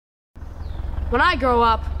When I grow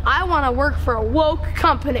up, I want to work for a woke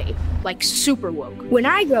company, like super woke. When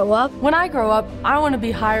I grow up, I want to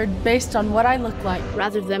be hired based on what I look like,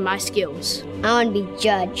 rather than my skills. I want to be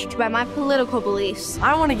judged by my political beliefs.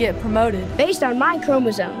 I want to get promoted based on my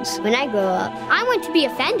chromosomes. When I grow up, I want to be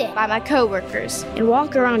offended by my coworkers and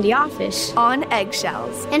walk around the office on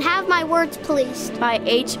eggshells and have my words policed by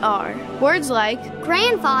HR. Words like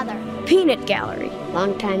grandfather, peanut gallery,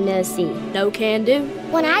 long time no see, no can do.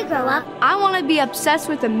 When I grow up, I want to be obsessed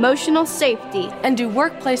with emotional safety and do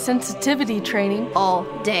workplace sensitivity training all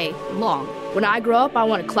day long. When I grow up, I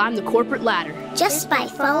want to climb the corporate ladder just by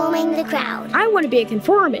following the crowd. I want to be a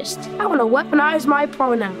conformist. I want to weaponize my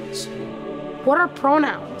pronouns. What are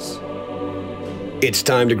pronouns? It's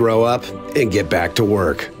time to grow up and get back to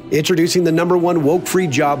work. Introducing the #1 woke-free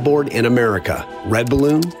job board in America,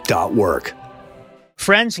 redballoon.work.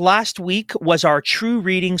 Friends, last week was our True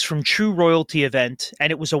Readings from True Royalty event, and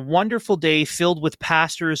it was a wonderful day filled with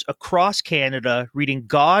pastors across Canada reading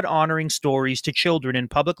God-honoring stories to children in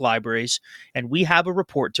public libraries, and we have a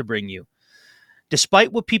report to bring you.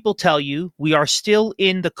 Despite what people tell you, we are still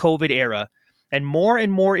in the COVID era, and more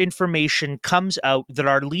information comes out that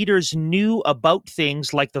our leaders knew about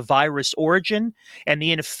things like the virus origin and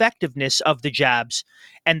the ineffectiveness of the jabs,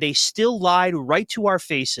 and they still lied right to our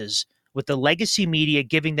faces, with the legacy media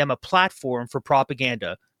giving them a platform for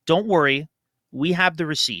propaganda. Don't worry, we have the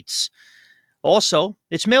receipts. Also,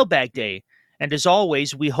 it's Mailbag Day, and as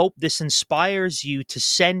always, we hope this inspires you to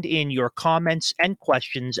send in your comments and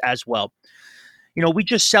questions as well. You know, we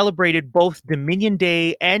just celebrated both Dominion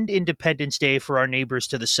Day and Independence Day for our neighbors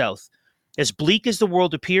to the south. As bleak as the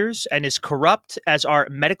world appears, and as corrupt as our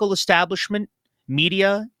medical establishment,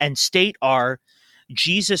 media, and state are,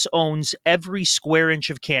 Jesus owns every square inch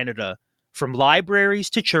of Canada, from libraries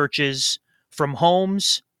to churches, from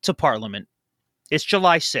homes to Parliament. It's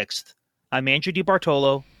July 6th. I'm Andrew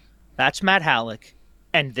DiBartolo. That's Matt Halleck.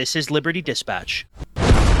 And this is Liberty Dispatch.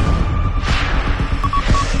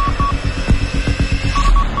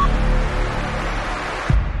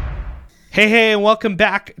 Hey, and welcome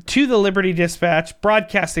back to the Liberty Dispatch,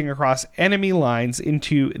 broadcasting across enemy lines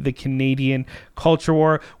into the Canadian culture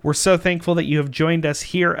war. We're so thankful that you have joined us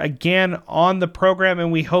here again on the program,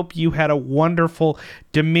 and we hope you had a wonderful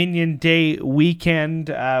Dominion Day weekend.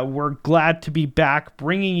 We're glad to be back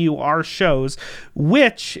bringing you our shows,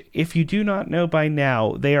 which, if you do not know by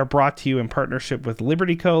now, they are brought to you in partnership with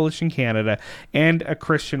Liberty Coalition Canada and A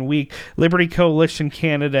Christian Week. Liberty Coalition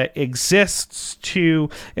Canada exists to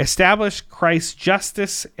establish Christ's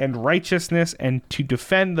justice and righteousness and to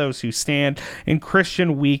defend those who stand, and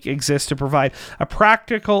Christian Week exists to provide a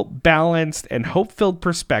practical, balanced, and hope-filled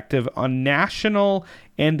perspective on national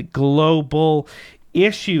and global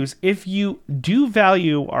issues. If you do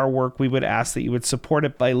value our work, we would ask that you would support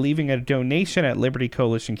it by leaving a donation at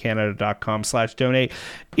libertycoalitioncanada.com/donate.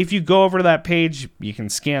 If you go over to that page, you can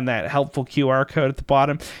scan that helpful QR code at the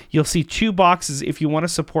bottom. You'll see two boxes if you want to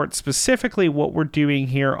support specifically what we're doing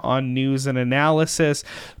here on news and analysis.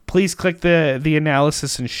 Please click the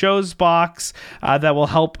analysis and shows box. That will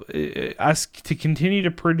help us to continue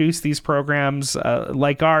to produce these programs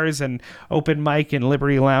like ours and Open Mic and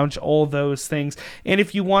Liberty Lounge, all those things. And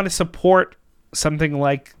if you want to support something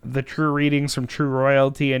like the True Readings from True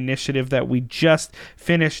Royalty initiative that we just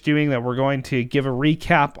finished doing, that we're going to give a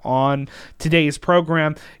recap on today's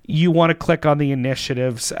program, you want to click on the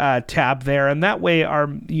initiatives tab there, and that way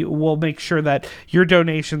we'll make sure that your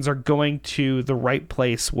donations are going to the right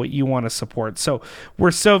place, what you want to support. So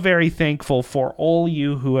we're so very thankful for all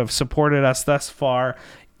you who have supported us thus far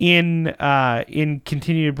in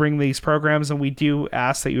continue to bring these programs, and we do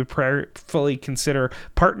ask that you would prayerfully consider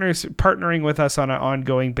partnering with us on an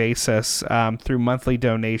ongoing basis through monthly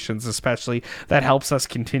donations, especially. That helps us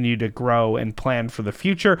continue to grow and plan for the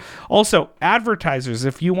future. Also, advertisers,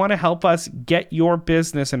 if you want to help us get your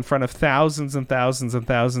business in front of thousands and thousands and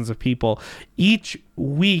thousands of people each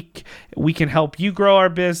week, we can help you grow our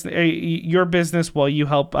business, your business, while you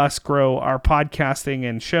help us grow our podcasting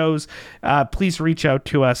and shows. Please reach out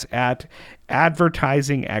to us at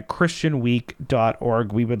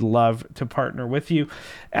advertising@christianweek.org. We would love to partner with you.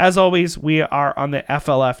 As always, we are on the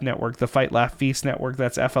FLF network, the Fight Laugh Feast network.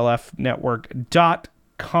 That's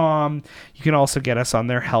flfnetwork.com. You can also get us on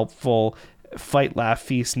their helpful Fight Laugh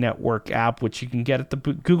Feast Network app, which you can get at the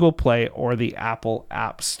Google Play or the Apple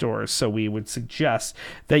App Store. So we would suggest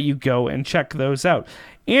that you go and check those out.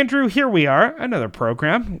 Andrew, here we are, another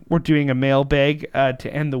program. We're doing a mailbag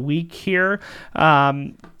to end the week here.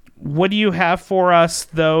 What do you have for us,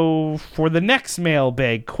 though, for the next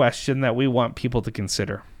mailbag question that we want people to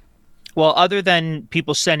consider? Well, other than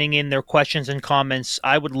people sending in their questions and comments,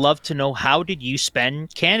 I would love to know, how did you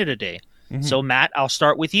spend Canada Day? So, Matt, I'll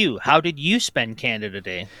start with you. How did you spend Canada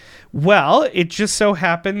Day? Well, it just so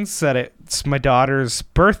happens that it's my daughter's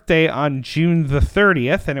birthday on June the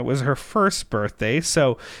 30th, and it was her first birthday.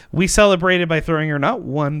 So we celebrated by throwing her not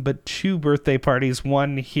one, but two birthday parties,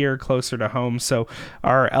 one here closer to home, so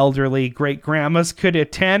our elderly great-grandmas could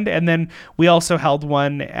attend. And then we also held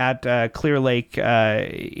one at Clear Lake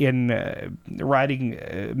in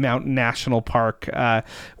Riding Mountain National Park,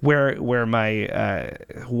 where my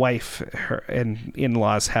wife and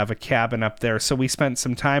in-laws have a cabin up there. So we spent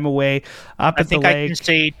some time away up at the lake. I can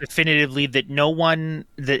say definitively that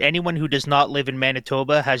anyone who does not live in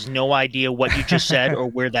Manitoba has no idea what you just said or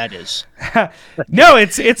where that is. No,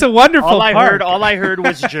 it's a wonderful park. All I heard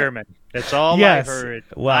was German. That's all I heard.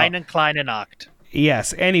 Well, Einen kleinen Acht.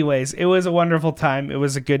 Yes. Anyways, it was a wonderful time. It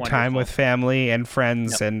was a good time with family and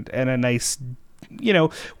friends, and a nice,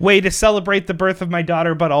 way to celebrate the birth of my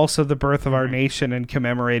daughter, but also the birth of our nation and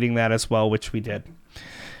commemorating that as well, which we did.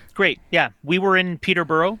 Great. Yeah. We were in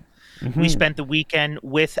Peterborough. We spent the weekend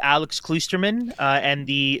with Alex Kloosterman and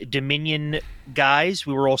the Dominion guys.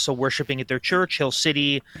 We were also worshiping at their church, Hill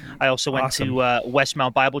City. I also went to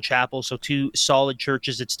Westmount Bible Chapel, so two solid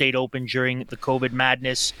churches that stayed open during the COVID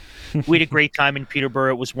madness. We had a great time in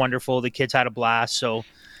Peterborough. It was wonderful. The kids had a blast. So,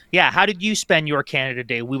 yeah, how did you spend your Canada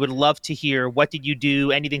Day? We would love to hear. What did you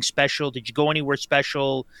do? Anything special? Did you go anywhere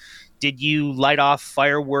special? Did you light off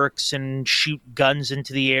fireworks and shoot guns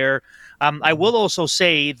into the air? I will also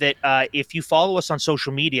say that if you follow us on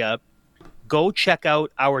social media, go check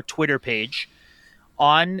out our Twitter page.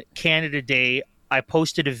 On Canada Day, I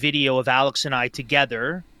posted a video of Alex and I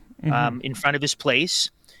together in front of his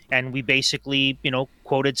place. And we basically,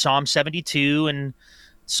 quoted Psalm 72 and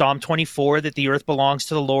Psalm 24, that the earth belongs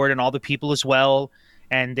to the Lord and all the people as well,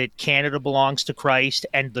 and that Canada belongs to Christ.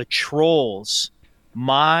 And the trolls,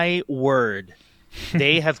 my word,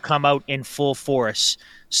 they have come out in full force.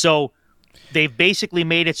 So they've basically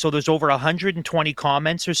made it so there's over 120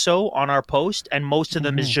 comments or so on our post, and most of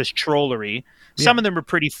them is just trollery. Some of them are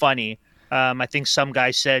pretty funny. I think some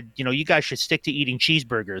guy said, you guys should stick to eating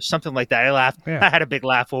cheeseburgers, something like that. I laughed. Yeah. I had a big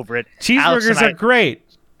laugh over it. Cheeseburgers are great.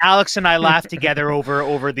 Alex and I laughed together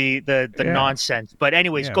over the nonsense. But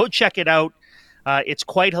anyways, go check it out. It's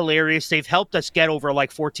quite hilarious. They've helped us get over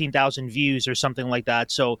like 14,000 views or something like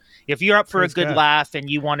that. So if you're up for a good laugh and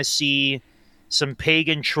you want to see some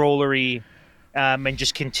pagan trollery and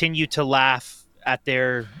just continue to laugh at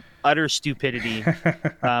their utter stupidity,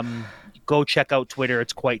 go check out Twitter.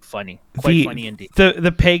 It's quite funny. Quite funny indeed.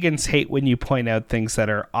 The pagans hate when you point out things that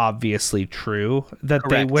are obviously true that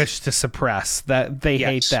they wish to suppress. That they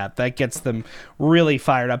hate that. That gets them really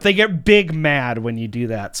fired up. They get big mad when you do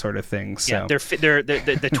that sort of thing. So. Yeah,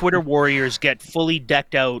 the Twitter warriors get fully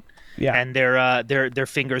decked out, and their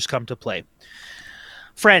fingers come to play.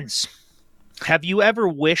 Friends, have you ever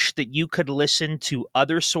wished that you could listen to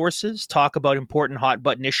other sources talk about important hot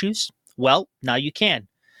button issues? Well, now you can.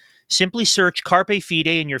 Simply search Carpe Fide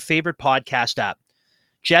in your favorite podcast app.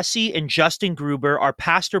 Jesse and Justin Gruber are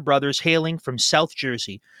pastor brothers hailing from South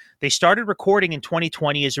Jersey. They started recording in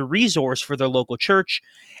 2020 as a resource for their local church,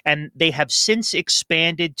 and they have since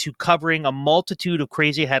expanded to covering a multitude of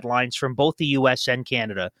crazy headlines from both the U.S. and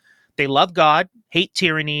Canada. They love God, hate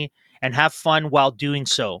tyranny, and have fun while doing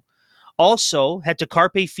so. Also, head to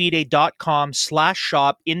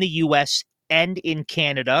carpefide.com/shop in the U.S. and in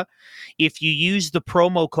Canada. If you use the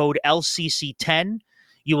promo code LCC10,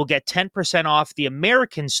 you will get 10% off the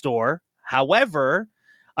American store. However,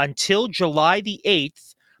 until July the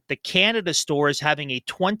 8th, the Canada store is having a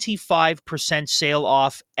 25% sale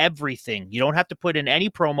off everything. You don't have to put in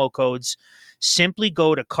any promo codes. Simply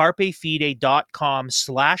go to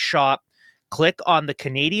carpefide.com/shop, click on the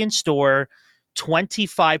Canadian store,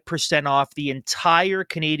 25% off the entire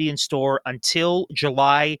Canadian store until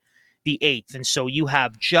July the 8th. And so you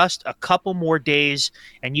have just a couple more days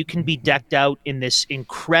and you can be decked out in this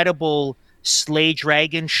incredible Slay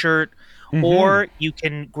Dragon shirt, or you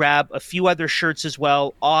can grab a few other shirts as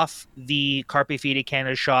well off the Carpe Fide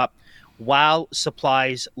Canada shop while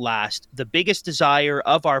supplies last. The biggest desire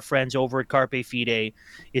of our friends over at Carpe Fide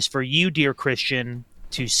is for you, dear Christian,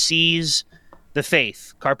 to seize the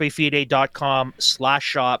faith.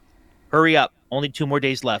 carpefide.com/shop. Hurry up. Only 2 more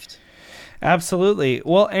days left. Absolutely.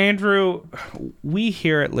 Well, Andrew, we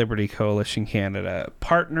here at Liberty Coalition Canada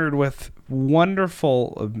partnered with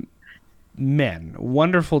wonderful men,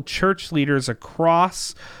 wonderful church leaders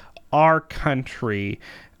across our country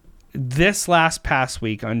this past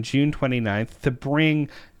week on June 29th to bring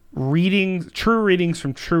true readings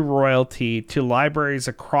from True Royalty to libraries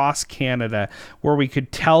across Canada where we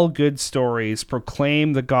could tell good stories,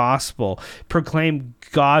 proclaim the gospel, proclaim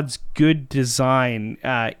God's good design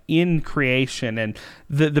in creation and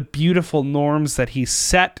the beautiful norms that he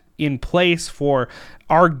set in place for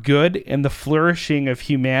our good and the flourishing of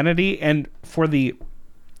humanity and for the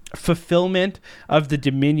fulfillment of the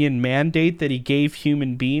dominion mandate that he gave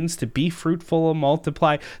human beings to be fruitful and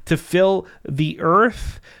multiply, to fill the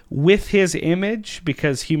earth with his image,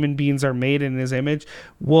 because human beings are made in his image.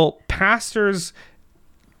 Well, pastors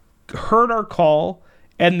heard our call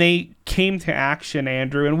and they came to action,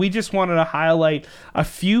 Andrew, and we just wanted to highlight a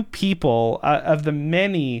few people of the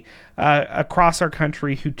many across our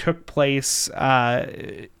country who took place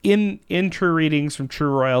in True Readings from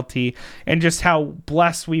True Royalty, and just how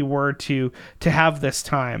blessed we were to have this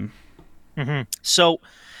time. Mm-hmm. So,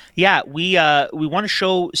 yeah, we want to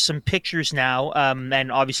show some pictures now,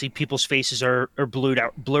 and obviously people's faces are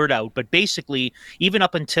blurred out. But basically, even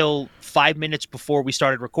up until 5 minutes before we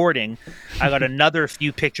started recording, I got another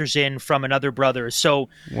few pictures in from another brother. So,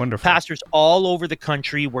 wonderful. Pastors all over the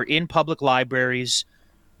country were in public libraries,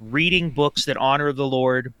 reading books that honor the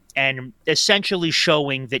Lord, and essentially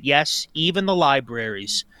showing that yes, even the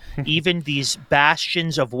libraries, even these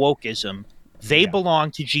bastions of wokeism, they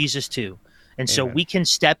belong to Jesus too. And so we can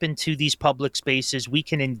step into these public spaces, we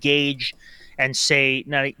can engage and say,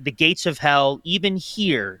 now, the gates of hell, even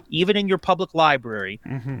here, even in your public library,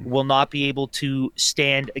 will not be able to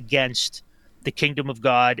stand against the kingdom of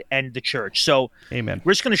God and the church. So amen.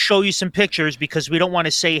 We're just going to show you some pictures because we don't want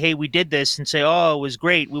to say, hey, we did this and say, oh, it was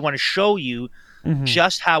great. We want to show you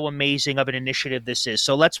just how amazing of an initiative this is.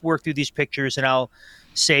 So let's work through these pictures and I'll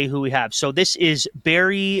say who we have. So this is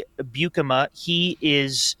Barry Buikema. He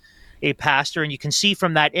is a pastor, and you can see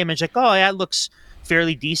from that image, like, oh, yeah, it looks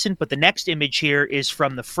fairly decent. But the next image here is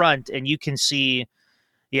from the front, and you can see,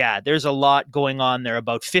 yeah, there's a lot going on there.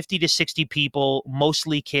 About 50 to 60 people,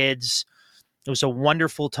 mostly kids. It was a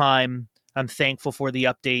wonderful time. I'm thankful for the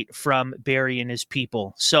update from Barry and his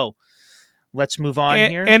people. So let's move on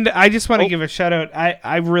here. And I just want to give a shout out.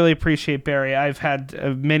 I really appreciate Barry. I've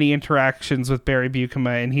had many interactions with Barry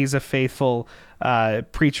Buikema, and he's a faithful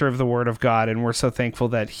preacher of the Word of God, and we're so thankful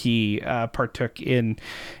that he partook in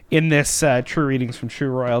this True Readings from True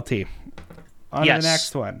Royalty. On to the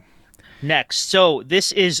next one. Next. So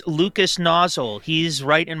this is Lucas Nozzle. He's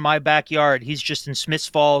right in my backyard. He's just in Smiths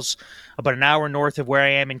Falls, about an hour north of where I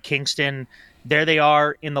am in Kingston. There they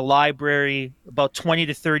are in the library. About 20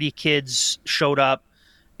 to 30 kids showed up.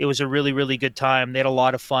 It was a really, really good time. They had a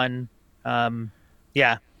lot of fun.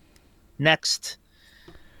 Next.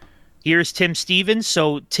 Here's Tim Stevens.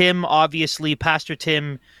 So Tim, obviously, Pastor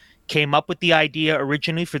Tim came up with the idea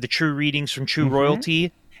originally for the True Readings from True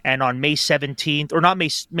Royalty. And on May 17th, or not May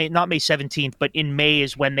 17th, but in May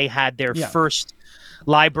is when they had their first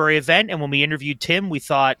library event. And when we interviewed Tim, we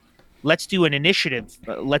thought, let's do an initiative.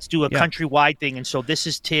 Let's do a countrywide thing. And so this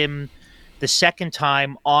is Tim the second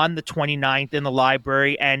time on the 29th in the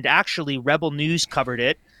library. And actually, Rebel News covered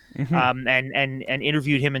it and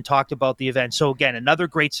interviewed him and talked about the event. So again, another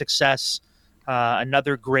great success,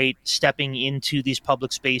 another great stepping into these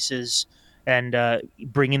public spaces and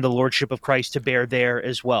bringing the Lordship of Christ to bear there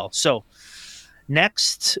as well. So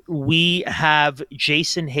next, we have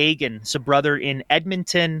Jason Hagen. It's a brother in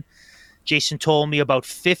Jason told me about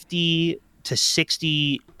 50 to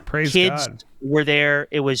 60 kids were there.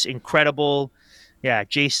 It was incredible. Yeah,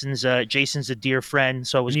 Jason's a dear friend,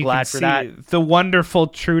 so I was glad for that. The wonderful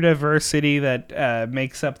true diversity that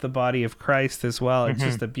makes up the body of Christ as well. It's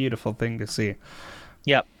just a beautiful thing to see.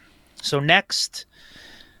 Yep. So next,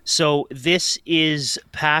 this is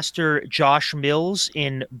Pastor Josh Mills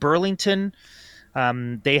in Burlington.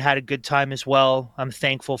 They had a good time as well. I'm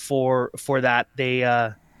thankful for that.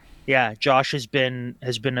 They Josh has been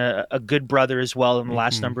a good brother as well in the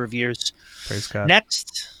last number of years. Praise God.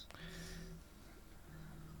 Next.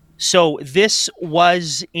 So this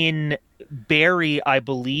was in Barrie, I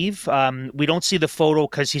believe. We don't see the photo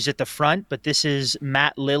because he's at the front, but this is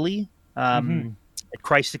Matt Lilly at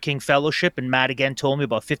Christ the King Fellowship. And Matt, again, told me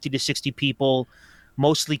about 50 to 60 people,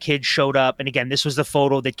 mostly kids, showed up. And again, this was the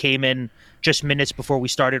photo that came in just minutes before we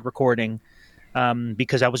started recording.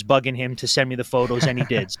 Because I was bugging him to send me the photos, and he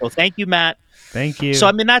did. So thank you, Matt. Thank you. So,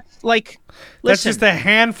 I mean, that's like... That's just a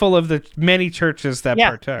handful of the many churches that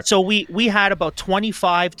partook. So we had about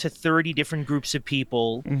 25 to 30 different groups of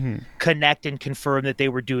people connect and confirm that they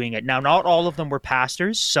were doing it. Now, not all of them were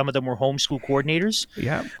pastors. Some of them were homeschool coordinators.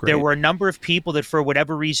 Yeah, great. There were a number of people that, for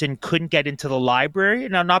whatever reason, couldn't get into the library.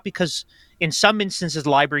 Now, not because... In some instances, the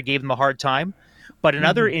library gave them a hard time, But in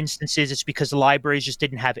other instances, it's because the libraries just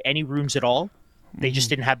didn't have any rooms at all. They just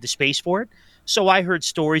didn't have the space for it. So I heard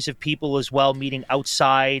stories of people as well meeting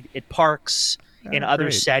outside at parks, in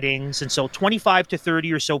other settings. And so 25 to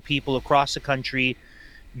 30 or so people across the country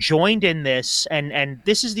joined in this. And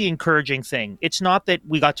this is the encouraging thing. It's not that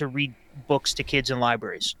we got to read books to kids in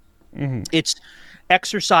libraries. It's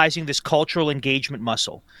exercising this cultural engagement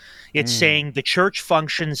muscle. It's saying the church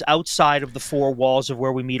functions outside of the four walls of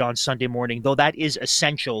where we meet on Sunday morning, though that is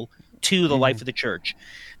essential to the life of the church.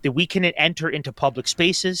 That we can enter into public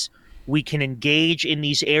spaces. We can engage in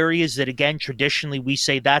these areas that, again, traditionally we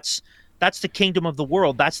say that's the kingdom of the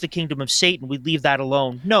world. That's the kingdom of Satan. We leave that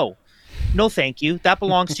alone. No, thank you. That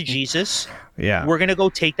belongs to Jesus. Yeah. We're going to go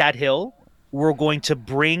take that hill. We're going to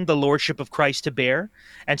bring the lordship of Christ to bear.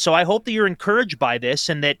 And so I hope that you're encouraged by this,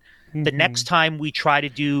 and that the next time we try to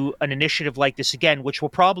do an initiative like this again, which we'll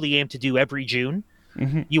probably aim to do every June,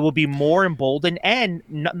 you will be more emboldened, and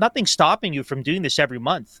nothing stopping you from doing this every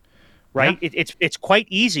month, right? Yeah. It's quite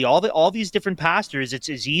easy. All these different pastors, it's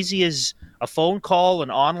as easy as a phone call,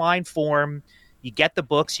 an online form. You get the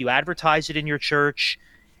books, you advertise it in your church,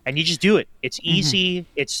 and you just do it. It's easy.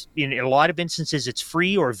 It's in a lot of instances, it's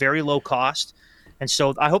free or very low cost. And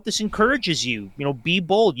so I hope this encourages you. Be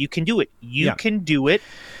bold. You can do it. You can do it,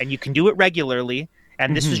 and you can do it regularly.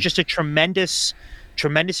 And this was just a tremendous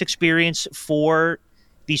experience for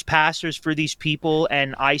these pastors, for these people.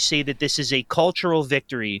 And I say that this is a cultural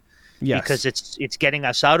victory because it's getting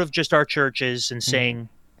us out of just our churches and saying,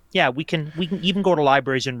 we can even go to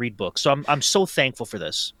libraries and read books. So I'm so thankful for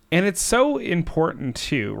this. And it's so important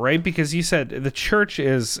too, right? Because you said the church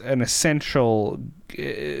is an essential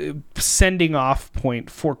sending off point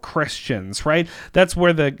for Christians, right? That's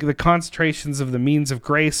where the concentrations of the means of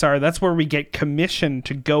grace are. That's where we get commissioned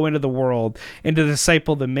to go into the world and to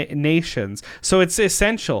disciple the nations. So it's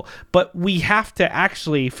essential, but we have to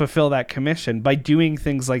actually fulfill that commission by doing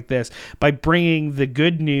things like this, by bringing the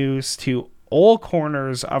good news to all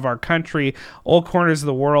corners of our country, all corners of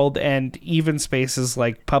the world, and even spaces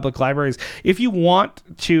like public libraries. If you want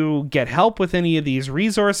to get help with any of these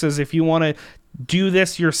resources, if you want to do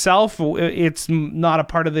this yourself, it's not a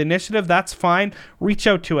part of the initiative, that's fine. Reach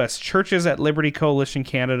out to us,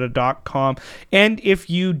 churches@libertycoalitioncanada.com. And if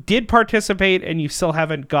you did participate and you still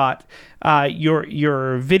haven't got your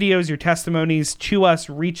videos, your testimonies to us,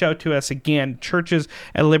 reach out to us again,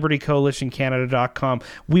 churches@libertycoalitioncanada.com.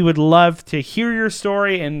 We would love to hear your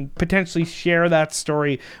story and potentially share that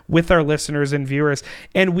story with our listeners and viewers.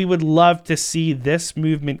 And we would love to see this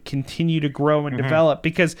movement continue to grow and develop,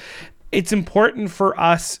 because it's important for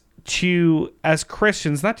us to, as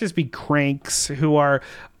Christians, not just be cranks who are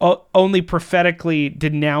only prophetically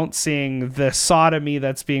denouncing the sodomy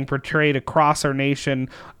that's being portrayed across our nation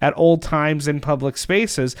at all times in public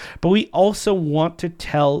spaces, but we also want to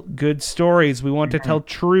tell good stories. We want to tell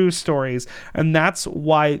true stories. And that's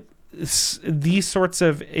why these sorts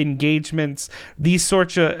of engagements, these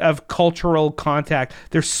sorts of cultural contact,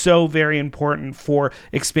 they're so very important for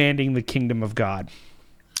expanding the kingdom of God.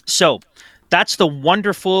 So that's the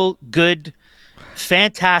wonderful, good,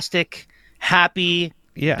 fantastic, happy,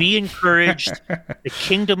 be encouraged. The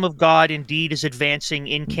kingdom of God indeed is advancing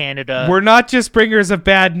in Canada. We're not just bringers of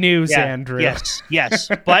bad news, Andrew. Yes.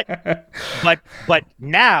 But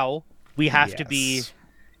now we have to be,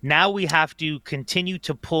 now we have to continue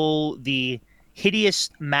to pull the hideous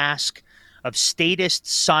mask of statist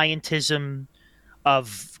scientism,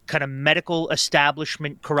 of kind of medical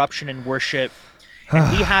establishment corruption and worship.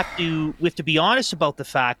 And we have to be honest about the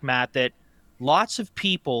fact, Matt, that lots of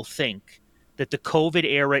people think that the COVID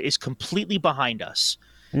era is completely behind us.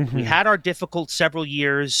 We had our difficult several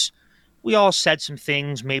years. We all said some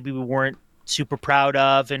things maybe we weren't super proud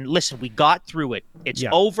of. And listen, we got through it. It's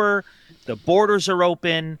over. The borders are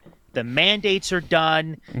open. The mandates are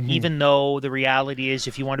done, even though the reality is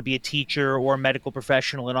if you want to be a teacher or a medical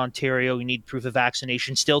professional in Ontario, you need proof of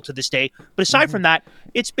vaccination still to this day. But aside from that,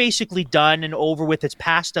 it's basically done and over with. It's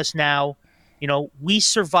past us now. We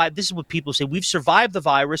survived. This is what people say. We've survived the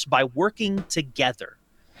virus by working together.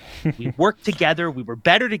 We worked together. We were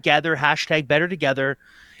better together. # better together.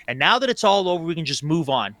 And now that it's all over, we can just move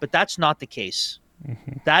on. But that's not the case.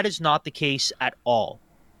 That is not the case at all.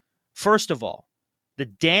 First of all, the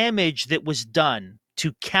damage that was done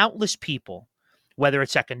to countless people, whether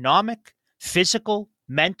it's economic, physical,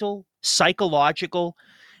 mental, psychological,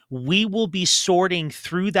 we will be sorting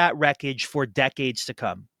through that wreckage for decades to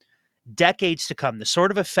come. Decades to come. The sort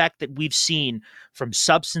of effect that we've seen from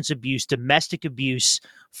substance abuse, domestic abuse,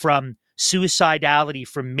 from suicidality,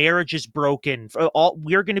 from marriages broken,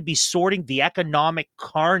 we're going to be sorting the economic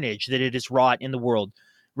carnage that it has wrought in the world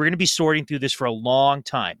We're going to be sorting through this for a long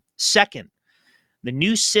time. Second, the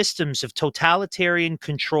new systems of totalitarian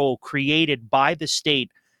control created by the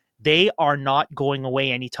state, they are not going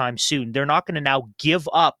away anytime soon. They're not going to now give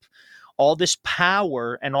up all this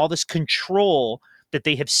power and all this control that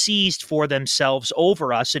they have seized for themselves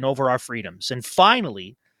over us and over our freedoms. And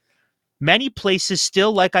finally, many places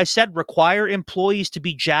still, like I said, require employees to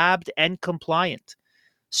be jabbed and compliant,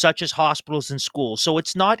 such as hospitals and schools. So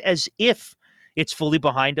it's not as if it's fully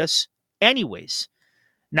behind us anyways.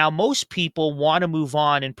 Now, most people want to move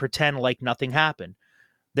on and pretend like nothing happened,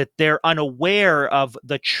 that they're unaware of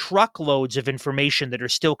the truckloads of information that are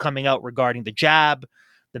still coming out regarding the jab,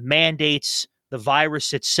 the mandates, the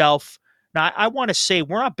virus itself. Now, I want to say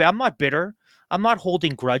I'm not bitter. I'm not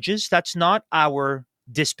holding grudges. That's not our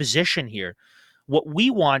disposition here. What we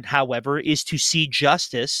want, however, is to see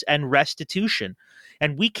justice and restitution.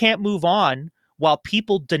 And we can't move on while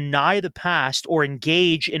people deny the past or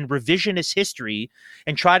engage in revisionist history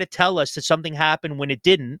and try to tell us that something happened when it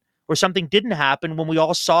didn't, or something didn't happen when we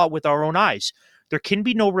all saw it with our own eyes. There can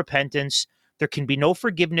be no repentance. There can be no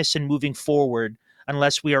forgiveness in moving forward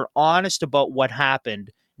unless we are honest about what happened.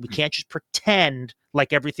 We can't just pretend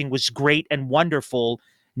like everything was great and wonderful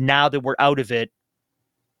now that we're out of it.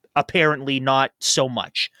 Apparently not so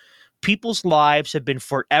much. People's lives have been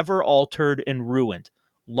forever altered and ruined.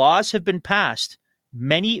 Laws have been passed,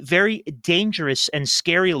 many very dangerous and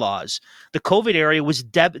scary laws. The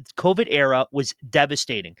COVID era was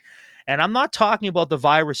devastating. And I'm not talking about the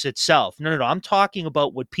virus itself. No. I'm talking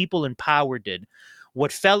about what people in power did,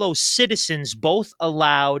 what fellow citizens both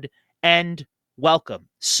allowed and welcomed.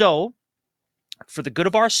 So, for the good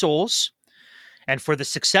of our souls and for the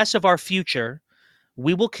success of our future,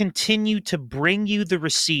 we will continue to bring you the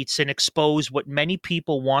receipts and expose what many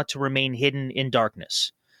people want to remain hidden in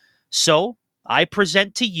darkness. So, I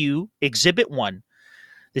present to you Exhibit 1,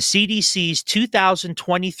 the CDC's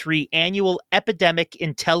 2023 Annual Epidemic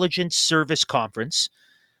Intelligence Service Conference,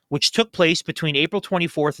 which took place between April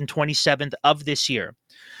 24th and 27th of this year.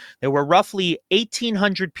 There were roughly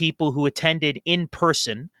 1,800 people who attended in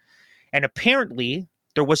person, and apparently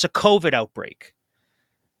there was a COVID outbreak.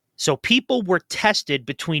 So people were tested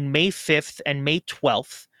between May 5th and May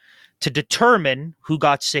 12th to determine who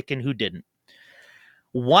got sick and who didn't.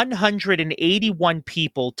 181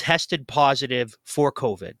 people tested positive for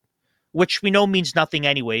COVID, which we know means nothing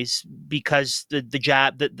anyways because the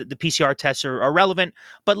PCR tests are relevant,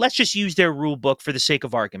 but let's just use their rule book for the sake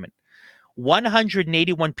of argument.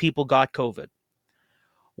 181 people got COVID.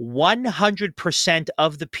 100%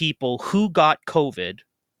 of the people who got COVID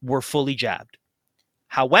were fully jabbed.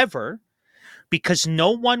 However, because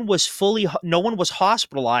no one was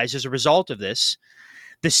hospitalized as a result of this,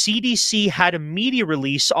 the CDC had a media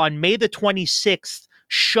release on May the 26th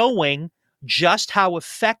showing just how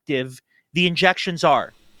effective the injections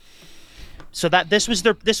are. So that this was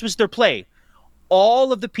their play.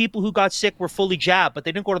 All of the people who got sick were fully jabbed, but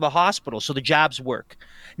they didn't go to the hospital, so the jabs work.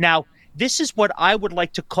 Now, this is what I would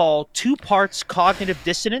like to call 2 parts cognitive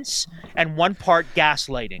dissonance and 1 part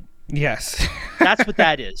gaslighting. Yes. That's what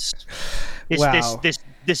that is. Wow.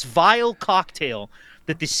 This vile cocktail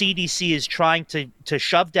that the CDC is trying to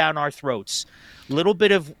shove down our throats. A little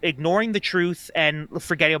bit of ignoring the truth and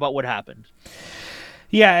forgetting about what happened.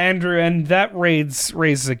 Yeah, Andrew, and that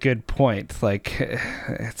raises a good point. Like,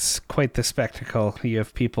 it's quite the spectacle. You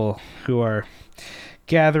have people who are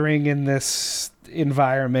gathering in this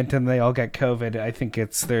environment and they all get COVID. I think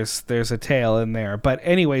there's a tale in there. But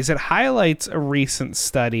anyways, it highlights a recent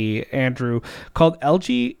study, Andrew, called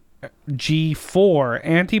LGG4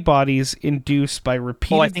 antibodies induced by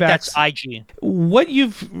repeated I think that's IG. What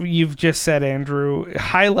you've just said, Andrew,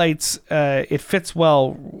 highlights it fits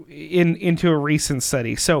well into a recent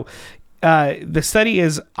study. So the study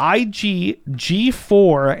is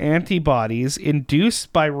IgG4 antibodies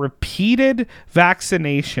induced by repeated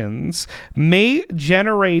vaccinations may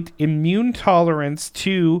generate immune tolerance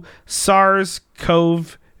to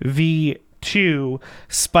SARS-CoV-2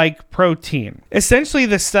 spike protein. Essentially,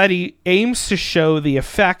 the study aims to show the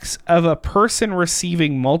effects of a person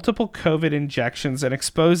receiving multiple COVID injections and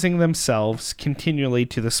exposing themselves continually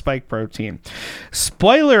to the spike protein.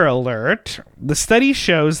 Spoiler alert, the study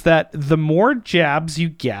shows that the more jabs you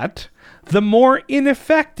get, the more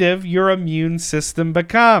ineffective your immune system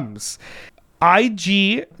becomes.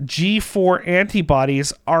 IgG4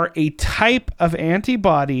 antibodies are a type of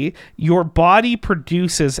antibody your body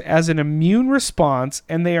produces as an immune response,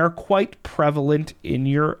 and they are quite prevalent in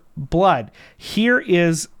your blood. Here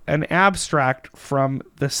is an abstract from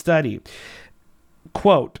the study.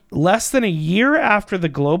 Quote, less than a year after the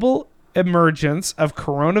global emergence of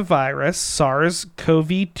coronavirus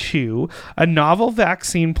SARS-CoV-2, a novel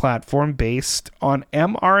vaccine platform based on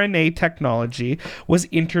mRNA technology was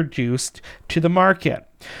introduced to the market.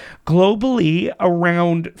 Globally,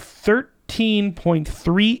 around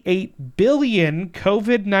 13.38 billion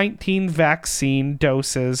COVID-19 vaccine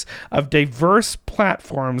doses of diverse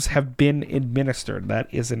platforms have been administered. That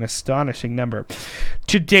is an astonishing number.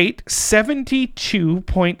 To date,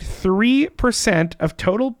 72.3% of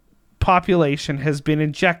total population has been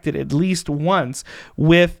injected at least once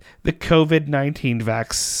with the COVID-19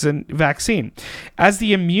 vaccine. As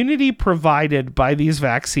the immunity provided by these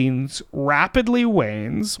vaccines rapidly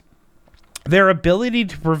wanes, their ability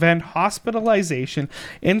to prevent hospitalization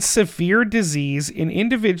and severe disease in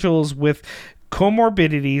individuals with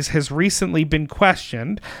comorbidities has recently been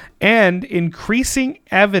questioned, and increasing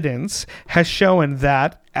evidence has shown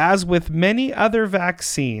that, as with many other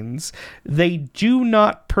vaccines, they do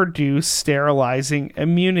not produce sterilizing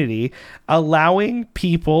immunity, allowing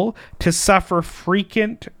people to suffer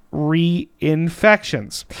frequent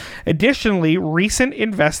reinfections. Additionally, recent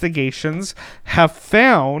investigations have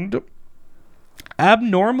found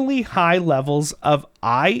abnormally high levels of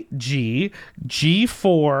IgG4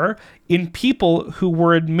 in people who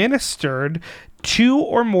were administered 2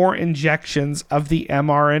 or more injections of the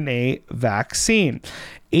mRNA vaccine.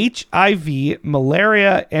 HIV,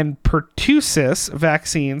 malaria, and pertussis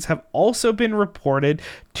vaccines have also been reported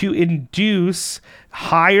to induce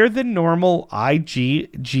higher than normal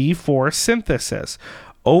IgG4 synthesis.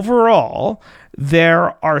 Overall,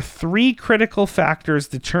 there are 3 critical factors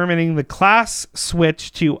determining the class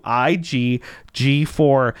switch to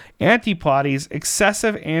IgG4 antibodies: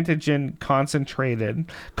 excessive antigen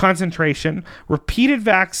concentration, repeated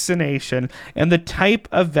vaccination, and the type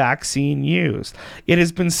of vaccine used. It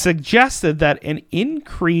has been suggested that an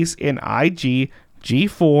increase in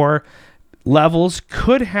IgG4 levels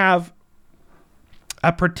could have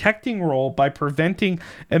a protecting role by preventing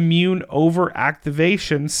immune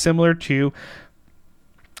overactivation, similar to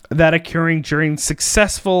that occurring during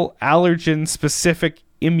successful allergen-specific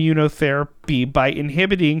immunotherapy by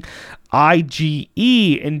inhibiting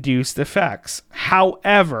IgE-induced effects.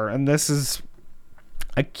 However, and this is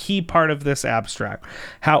a key part of this abstract,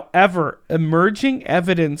 however, emerging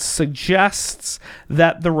evidence suggests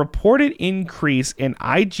that the reported increase in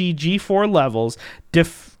IgG4 levels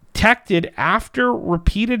detected after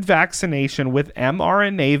repeated vaccination with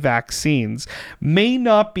mRNA vaccines may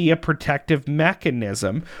not be a protective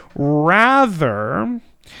mechanism. Rather,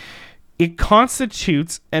 it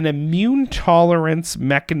constitutes an immune tolerance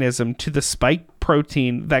mechanism to the spike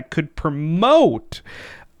protein that could promote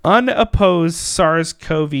unopposed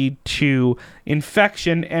SARS-CoV-2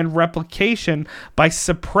 infection and replication by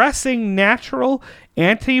suppressing natural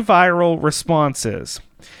antiviral responses.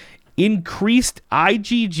 Increased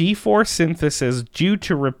IgG4 synthesis due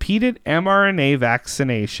to repeated mRNA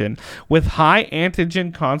vaccination with high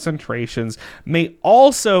antigen concentrations may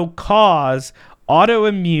also cause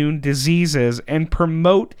autoimmune diseases and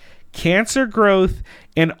promote cancer growth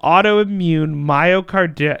and autoimmune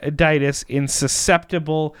myocarditis in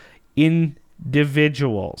susceptible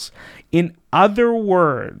individuals. In other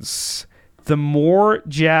words, the more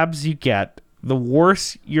jabs you get, the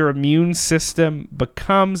worse your immune system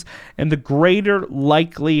becomes, and the greater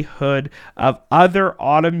likelihood of other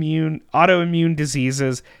autoimmune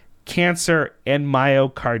diseases, cancer, and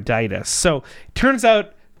myocarditis. So it turns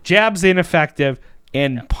out jabs ineffective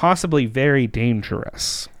and possibly very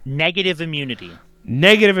dangerous. Negative immunity.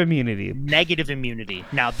 Negative immunity. Negative immunity.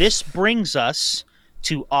 Now, this brings us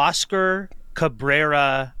to Oscar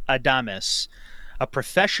Cabrera Adames, a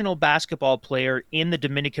professional basketball player in the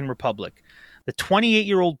Dominican Republic. The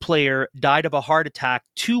 28-year-old player died of a heart attack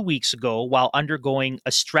 2 weeks ago while undergoing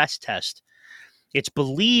a stress test. It's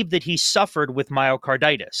believed that he suffered with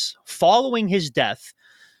myocarditis. Following his death,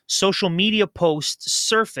 social media posts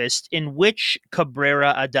surfaced in which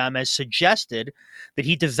Cabrera Adames suggested that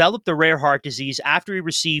he developed the rare heart disease after he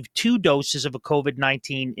received 2 doses of a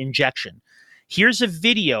COVID-19 injection. Here's a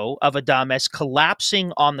video of Adames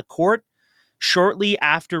collapsing on the court shortly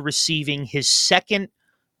after receiving his second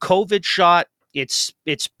COVID shot. It's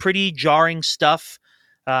pretty jarring stuff.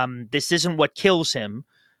 This isn't what kills him,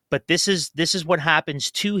 but this is what happens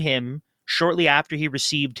to him shortly after he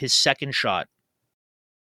received his second shot.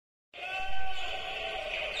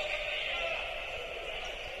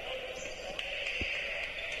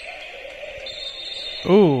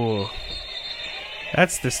 Ooh,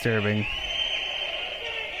 that's disturbing.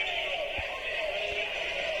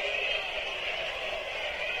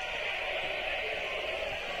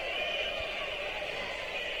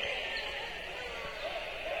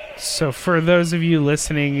 So for those of you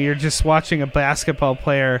listening, you're just watching a basketball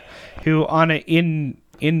player who on an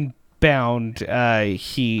inbound,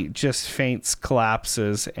 he just faints,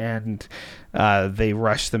 collapses, and they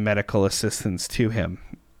rush the medical assistance to him.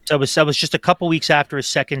 So that was just a couple weeks after his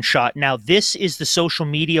second shot. Now, this is the social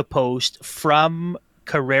media post from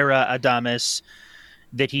Carrera Adames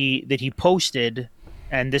that he posted,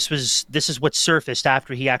 and this is what surfaced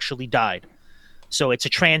after he actually died. So it's a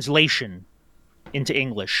translation into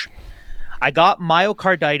English. I got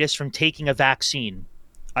myocarditis from taking a vaccine.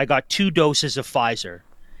 I got 2 doses of Pfizer,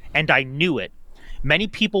 and I knew it. Many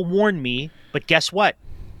people warned me, but guess what?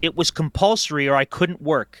 It was compulsory or I couldn't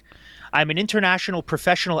work. I'm an international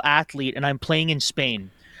professional athlete and I'm playing in Spain.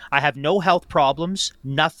 I have no health problems,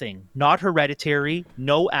 nothing, not hereditary,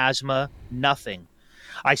 no asthma, nothing.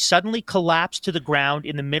 I suddenly collapsed to the ground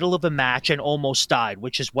in the middle of a match and almost died,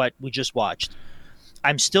 which is what we just watched.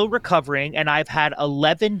 I'm still recovering and I've had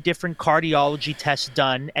 11 different cardiology tests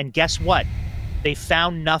done, and guess what? They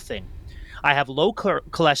found nothing. I have low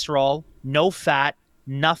cholesterol, no fat,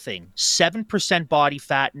 nothing, 7% body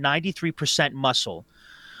fat, 93% muscle.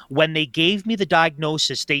 When they gave me the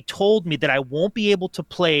diagnosis, they told me that I won't be able to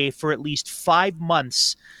play for at least 5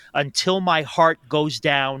 months until my heart goes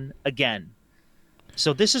down again.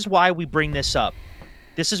 So this is why we bring this up.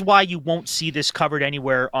 This is why you won't see this covered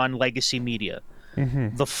anywhere on legacy media.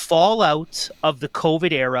 Mm-hmm. The fallout of the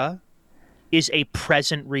COVID era is a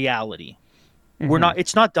present reality. Mm-hmm.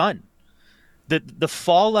 It's not done. The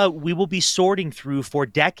fallout we will be sorting through for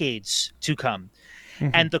decades to come. Mm-hmm.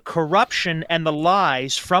 And the corruption and the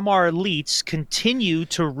lies from our elites continue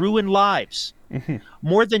to ruin lives. Mm-hmm.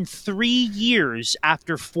 More than 3 years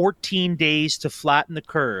after 14 days to flatten the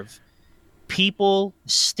curve, people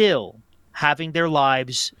still having their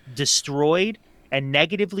lives destroyed and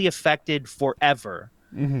negatively affected forever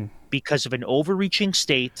because of an overreaching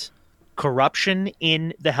state, corruption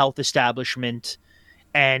in the health establishment,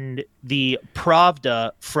 and the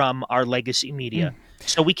pravda from our legacy media.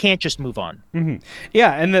 So we can't just move on. Mm-hmm.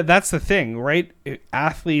 Yeah, and that's the thing, right?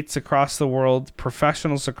 Athletes across the world,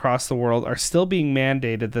 professionals across the world are still being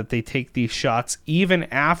mandated that they take these shots even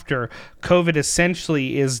after COVID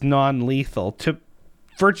essentially is non-lethal to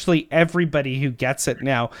virtually everybody who gets it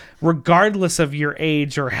now, regardless of your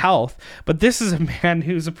age or health. But this is a man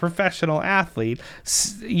who's a professional athlete,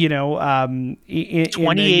 in the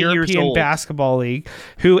European Basketball League,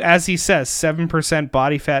 who, as he says, 7%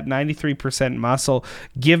 body fat, 93% muscle.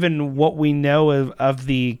 Given what we know of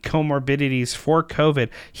the comorbidities for COVID,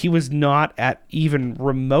 he was not at even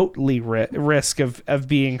remotely risk of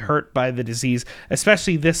being hurt by the disease,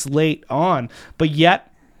 especially this late on. But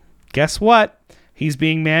yet, guess what? He's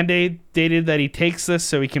being mandated that he takes this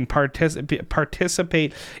so he can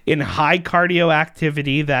participate in high cardio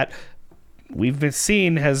activity that we've been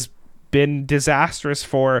seeing has been disastrous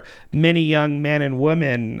for many young men and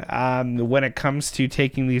women when it comes to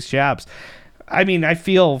taking these jabs. I mean, I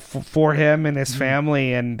feel for him and his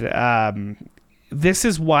family, and this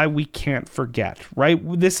is why we can't forget, right?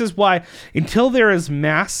 This is why until there is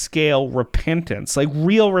mass scale repentance, like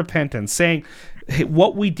real repentance, saying, hey,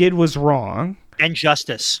 what we did was wrong. And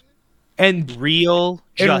justice. And real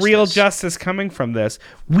justice coming from this,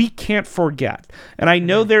 we can't forget. And I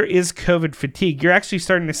know there is COVID fatigue. You're actually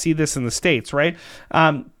starting to see this in the States, right?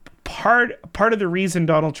 Part of the reason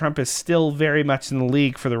Donald Trump is still very much in the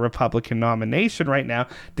league for the Republican nomination right now,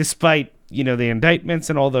 despite, the indictments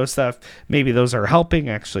and all those stuff, maybe those are helping,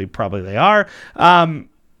 actually probably they are,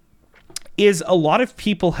 is a lot of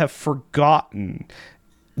people have forgotten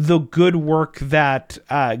the good work that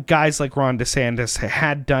guys like Ron DeSantis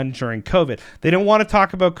had done during COVID. They don't want to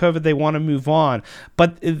talk about COVID. They want to move on.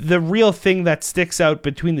 But the real thing that sticks out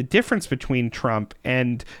between the difference between Trump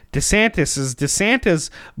and DeSantis is DeSantis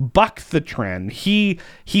bucked the trend. He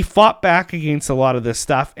fought back against a lot of this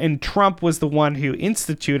stuff, and Trump was the one who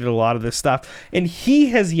instituted a lot of this stuff. And he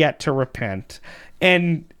has yet to repent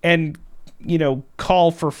and call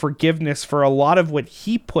for forgiveness for a lot of what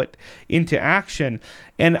he put into action.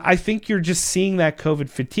 And I think you're just seeing that COVID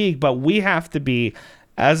fatigue, but we have to be,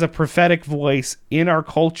 as a prophetic voice in our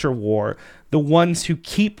culture war, the ones who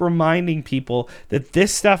keep reminding people that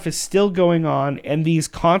this stuff is still going on and these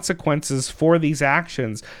consequences for these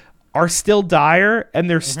actions are still dire, and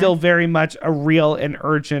they're still very much a real and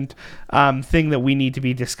urgent thing that we need to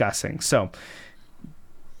be discussing. So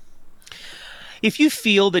if you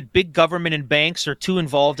feel that big government and banks are too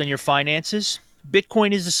involved in your finances,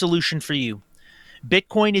 Bitcoin is the solution for you.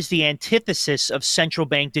 Bitcoin is the antithesis of central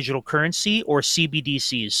bank digital currency, or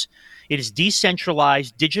CBDCs. It is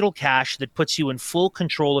decentralized digital cash that puts you in full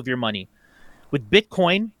control of your money. With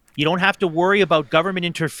Bitcoin, You don't have to worry about government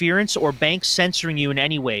interference or banks censoring you in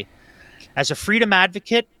any way. As a freedom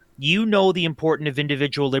advocate, you know the importance of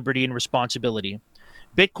individual liberty and responsibility.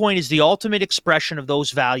 Bitcoin is the ultimate expression of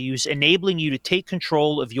those values, enabling you to take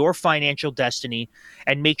control of your financial destiny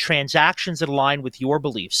and make transactions that align with your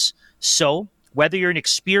beliefs. So, whether you're an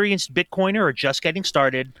experienced Bitcoiner or just getting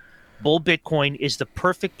started, Bull Bitcoin is the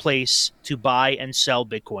perfect place to buy and sell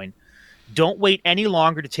Bitcoin. Don't wait any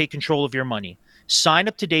longer to take control of your money. Sign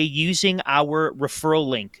up today using our referral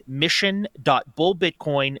link,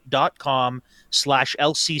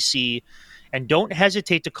 mission.bullbitcoin.com/LCC, and don't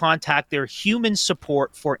hesitate to contact their human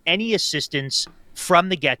support for any assistance from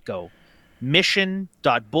the get-go.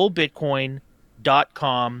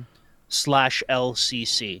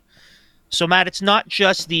 mission.bullbitcoin.com/LCC. So, Matt, it's not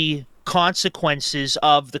just the consequences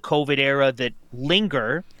of the COVID era that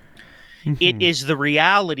linger. It is the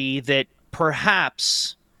reality that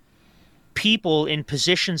perhaps people in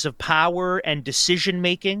positions of power and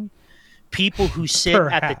decision-making, people who sit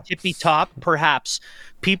at the tippy top,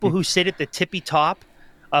 people who sit at the tippy top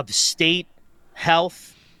of state,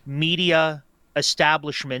 health, media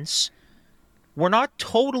establishments were not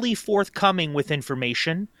totally forthcoming with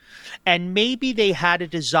information, and maybe they had a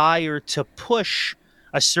desire to push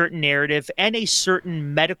a certain narrative and a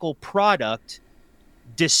certain medical product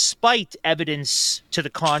despite evidence to the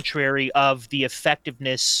contrary of the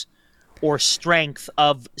effectiveness or strength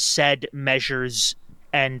of said measures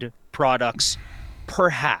and products,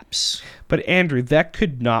 perhaps. But Andrew, that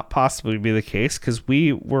could not possibly be the case, because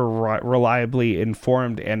we were reliably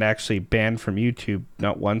informed and actually banned from YouTube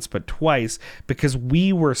not once but twice because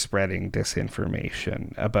we were spreading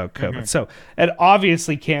disinformation about COVID. So it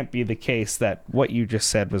obviously can't be the case that what you just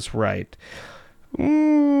said was right.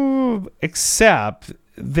 Except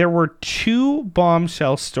there were 2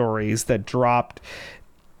 bombshell stories that dropped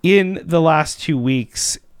in the last 2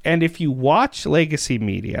 weeks. And if you watch legacy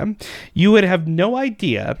media, you would have no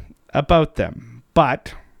idea about them.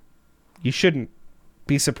 But you shouldn't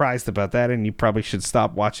be surprised about that, and you probably should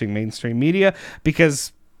stop watching mainstream media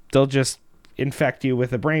because they'll just infect you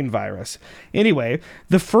with a brain virus. Anyway,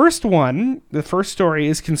 the first story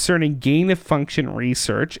is concerning gain-of-function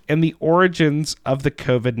research and the origins of the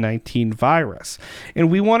COVID-19 virus.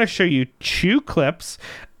 And we want to show you 2 clips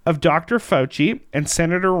of Dr. Fauci and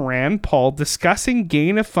Senator Rand Paul discussing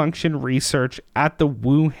gain-of-function research at the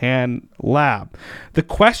Wuhan lab. The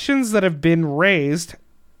questions that have been raised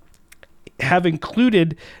have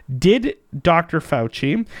included, did Dr.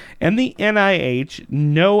 Fauci and the NIH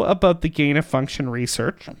know about the gain-of-function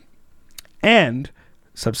research? And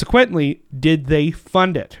subsequently, did they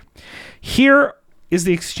fund it? Here is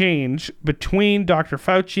the exchange between Dr.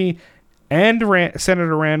 Fauci and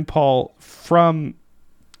Senator Rand Paul from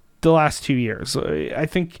the last 2 years. I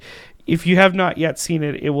think if you have not yet seen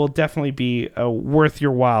it, it will definitely be worth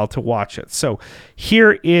your while to watch it. So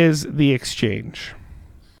here is the exchange.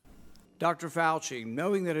 Dr. Fauci,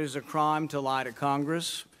 knowing that it is a crime to lie to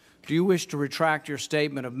Congress, do you wish to retract your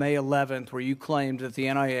statement of May 11th where you claimed that the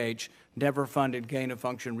NIH never funded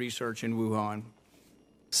gain-of-function research in Wuhan?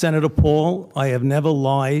 Senator Paul, I have never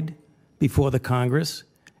lied before the Congress,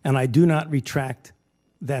 and I do not retract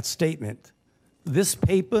that statement. This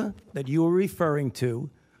paper that you are referring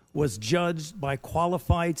to was judged by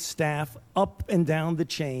qualified staff up and down the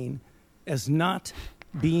chain as not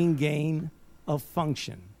being gain of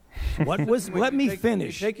function. What was? Let me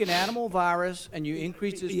finish. You take an animal virus and you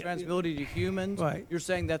increase its transmissibility to humans. Right. You're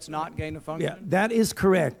saying that's not gain of function? Yeah, that is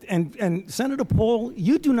correct. And Senator Paul,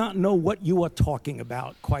 you do not know what you are talking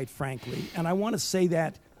about, quite frankly. And I want to say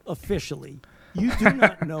that officially. You do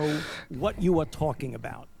not know what you are talking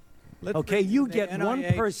about. Okay, you get one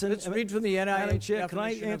person. Let's read from the NIH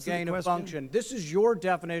definition of gain of function. This is your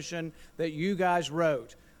definition that you guys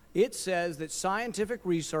wrote. It says that scientific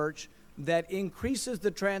research that increases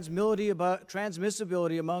the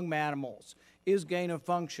transmissibility among animals is gain of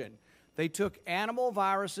function. They took animal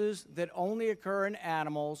viruses that only occur in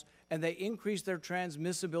animals and they increased their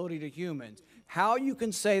transmissibility to humans. How you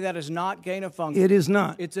can say that is not gain of function? It is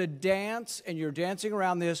not. It's a dance, and you're dancing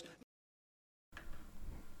around this.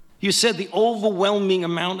 You said the overwhelming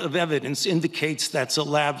amount of evidence indicates that's a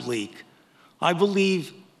lab leak. I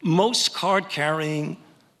believe most card-carrying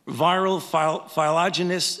viral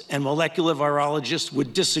phylogenists and molecular virologists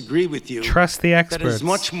would disagree with you. Trust the experts. That is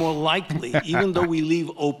much more likely, even though we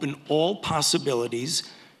leave open all possibilities,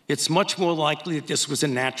 it's much more likely that this was a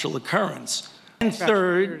natural occurrence. And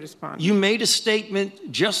third, you made a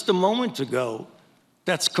statement just a moment ago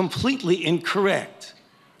that's completely incorrect,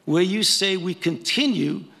 where you say we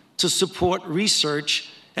continue to support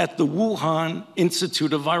research at the Wuhan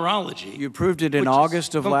Institute of Virology. You approved it in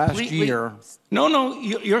August of last year. No,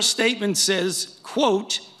 your statement says,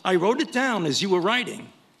 quote, I wrote it down as you were writing.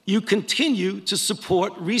 You continue to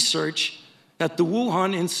support research at the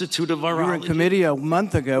Wuhan Institute of Virology. You were in committee a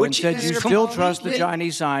month ago and said you still trust the completely-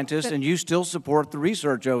 Chinese scientists and you still support the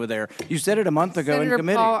research over there. You said it a month ago Senator in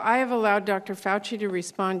committee. Paul, I have allowed Dr. Fauci to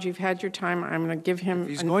respond. You've had your time. I'm going to give him. If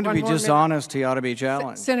he's going to be dishonest, he ought to be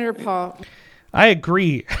challenged. Senator Paul. I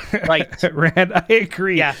agree. Right. Rand, I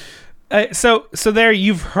agree. Yeah. So there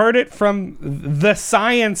you've heard it from the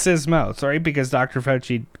science's mouth, right? Because Dr.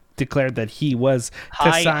 Fauci declared that he was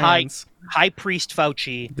to science. High Priest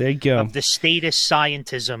Fauci. There you go. Of the status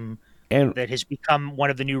scientism that has become one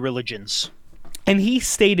of the new religions. And he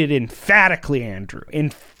stated emphatically, Andrew,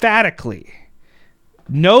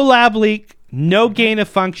 no lab leak, no gain of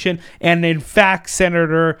function, and in fact,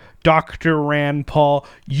 Senator Dr. Rand Paul,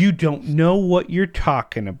 you don't know what you're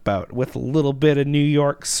talking about, with a little bit of New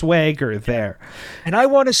York swagger there. And I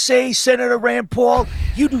want to say, Senator Rand Paul,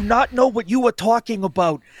 you do not know what you are talking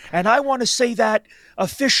about. And I want to say that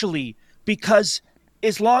officially, because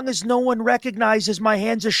as long as no one recognizes my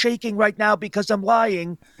hands are shaking right now because I'm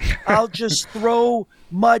lying, I'll just throw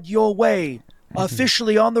mud your way,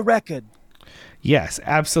 officially on the record. Yes,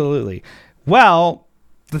 absolutely. Well,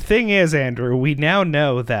 the thing is, Andrew, we now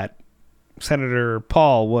know that Senator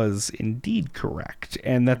Paul was indeed correct,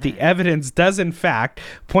 and that the evidence does, in fact,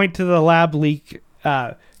 point to the lab leak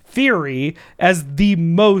theory as the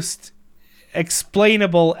most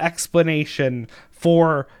explainable explanation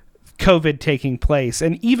for COVID taking place.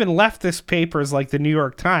 And even leftist papers like the New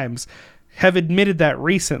York Times have admitted that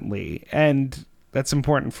recently. And that's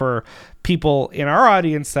important for people in our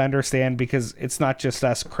audience to understand, because it's not just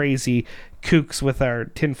us crazy kooks with our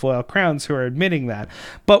tinfoil crowns who are admitting that.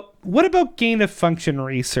 But what about gain of function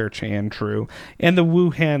research, Andrew, and the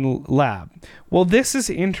Wuhan lab? Well, this is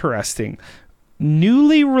interesting.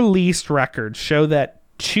 Newly released records show that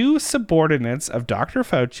two subordinates of Dr.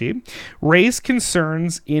 Fauci raised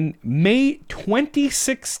concerns in May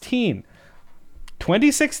 2016.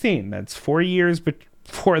 2016, that's 4 years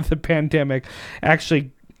before the pandemic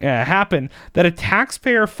actually happened, that a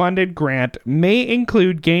taxpayer-funded grant may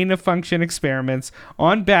include gain-of-function experiments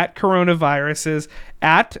on bat coronaviruses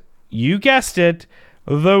at, you guessed it,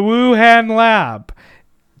 the Wuhan lab.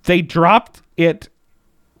 They dropped it.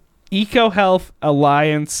 EcoHealth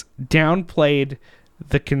Alliance downplayed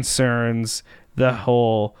the concerns the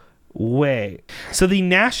whole way. So the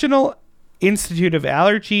National Institute of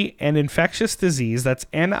Allergy and Infectious Disease, that's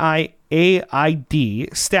NIAID,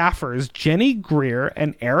 staffers Jenny Greer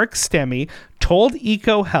and Eric Stemme told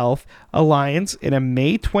EcoHealth Alliance in a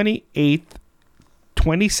May 28th,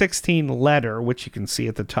 2016 letter, which you can see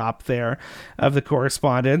at the top there of the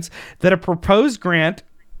correspondence, that a proposed grant,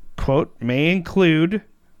 quote, may include,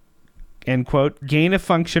 end quote,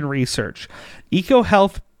 gain-of-function research.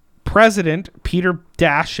 EcoHealth President Peter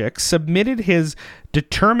Daszak submitted his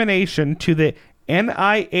determination to the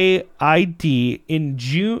NIAID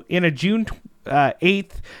in a June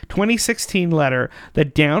 8th, 2016 letter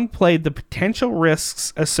that downplayed the potential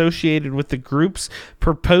risks associated with the group's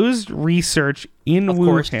proposed research in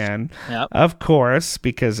Wuhan. Yep. Of course,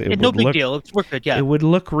 because it would no big look, deal. We're good, yeah. It would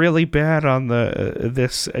look really bad on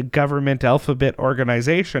this government alphabet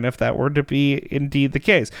organization if that were to be indeed the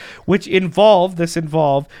case, which involved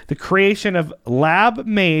the creation of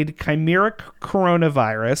lab-made chimeric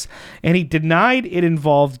coronavirus, and he denied it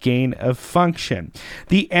involved gain of function.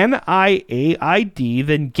 The NIAID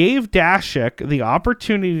then gave Daszak the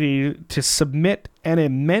opportunity to submit an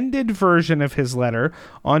amended version of his letter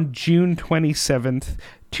on June 27th,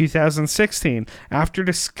 2016, after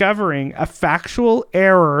discovering a factual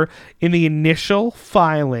error in the initial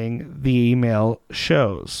filing, the email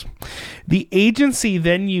shows. The agency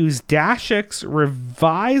then used Daszak's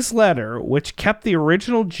revised letter, which kept the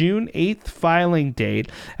original June 8th filing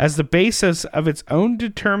date, as the basis of its own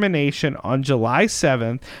determination on July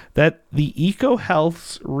 7th that the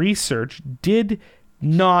EcoHealth's research did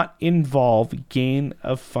not involve gain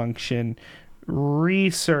of function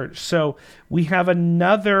research. So we have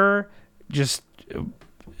another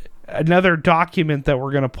document that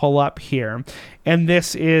we're going to pull up here, and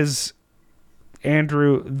this is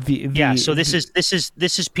Andrew. So this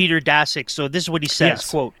is Peter Daszak. So this is what he says. Yes.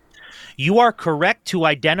 Quote: "You are correct to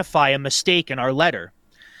identify a mistake in our letter.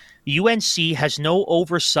 UNC has no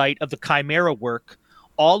oversight of the Chimera work,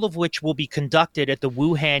 all of which will be conducted at the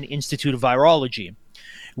Wuhan Institute of Virology.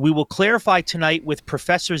 We will clarify tonight with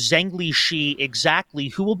Professor Zhengli Shi exactly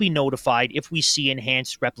who will be notified if we see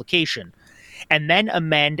enhanced replication, and then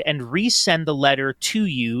amend and resend the letter to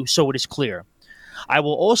you so it is clear. I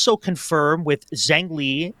will also confirm with Zheng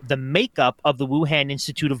Li the makeup of the Wuhan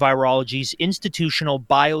Institute of Virology's Institutional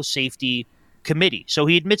Biosafety Committee. So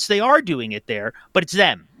he admits they are doing it there, but it's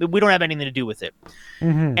them. We don't have anything to do with it.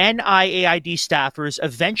 NIAID staffers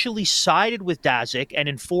eventually sided with Daszak and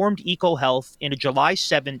informed EcoHealth in a July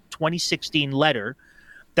 7, 2016 letter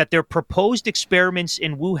that their proposed experiments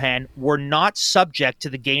in Wuhan were not subject to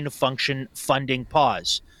the gain-of-function funding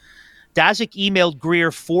pause. Daszak emailed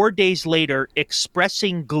Greer 4 days later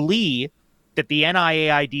expressing glee that the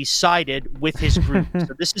NIAID sided with his group.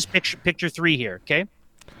 So this is picture 3 here, okay?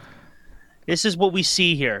 This is what we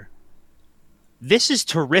see here. This is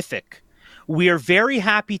terrific. We are very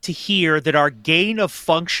happy to hear that our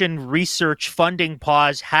gain-of-function research funding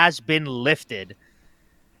pause has been lifted.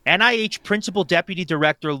 NIH Principal Deputy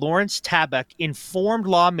Director Lawrence Tabak informed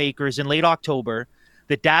lawmakers in late October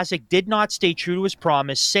that Daszak did not stay true to his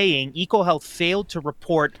promise, saying EcoHealth failed to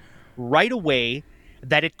report right away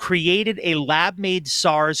that it created a lab-made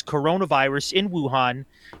SARS coronavirus in Wuhan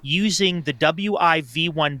using the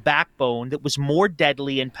WIV1 backbone that was more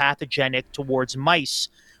deadly and pathogenic towards mice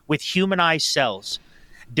with humanized cells.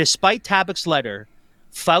 Despite Tabak's letter,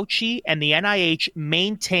 Fauci and the NIH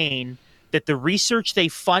maintain that the research they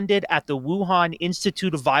funded at the Wuhan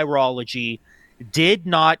Institute of Virology did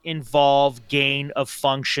not involve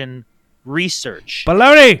gain-of-function research.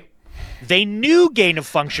 Baloney! They knew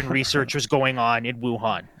gain-of-function research was going on in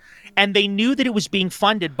Wuhan, and they knew that it was being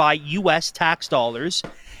funded by U.S. tax dollars,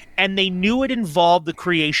 and they knew it involved the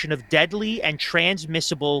creation of deadly and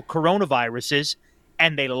transmissible coronaviruses,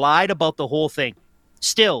 and they lied about the whole thing.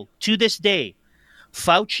 Still, to this day,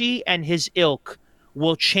 Fauci and his ilk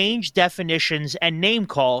will change definitions and name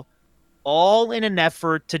call, all in an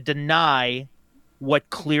effort to deny what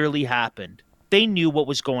clearly happened. They knew what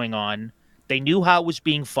was going on. They knew how it was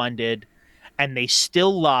being funded, and they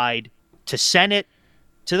still lied to Senate,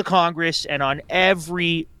 to the Congress, and on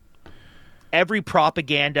every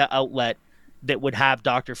propaganda outlet that would have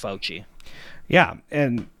Dr. Fauci. Yeah,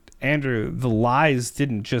 and Andrew, the lies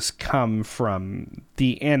didn't just come from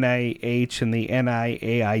the NIH and the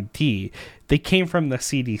NIAID. They came from the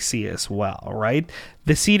CDC as well, right?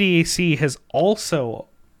 The CDC has also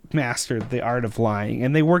mastered the art of lying,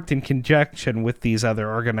 and they worked in conjunction with these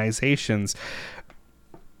other organizations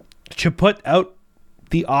to put out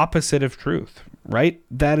the opposite of truth, right?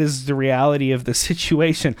 That is the reality of the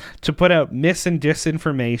situation, to put out mis and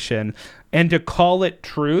disinformation and to call it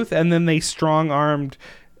truth, and then they strong-armed,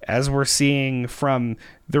 as we're seeing from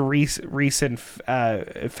the recent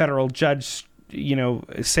federal judge,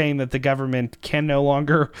 saying that the government can no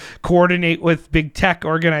longer coordinate with big tech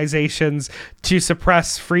organizations to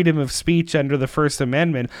suppress freedom of speech under the First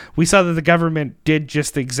Amendment. We saw that the government did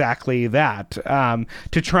just exactly that,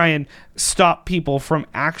 to try and stop people from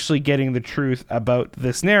actually getting the truth about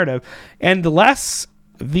this narrative. And the less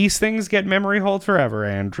these things get memory hold forever,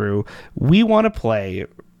 Andrew, we want to play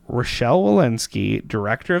Rochelle Walensky,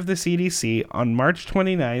 director of the CDC, on March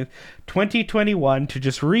 29th, 2021, to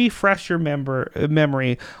just refresh your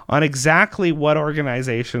memory on exactly what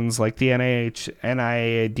organizations like the NIH,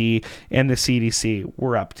 NIAID, and the CDC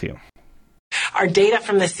were up to. Our data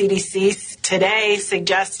from the CDC today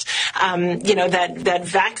suggests, that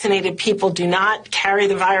vaccinated people do not carry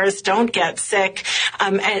the virus, don't get sick,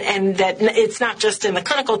 and that it's not just in the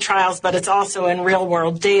clinical trials, but it's also in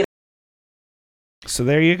real-world data. So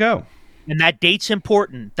there you go. And that date's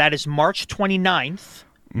important. That is March 29th,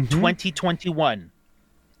 2021,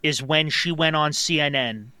 is when she went on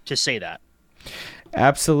CNN to say that.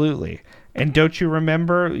 Absolutely. And don't you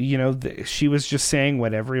remember, she was just saying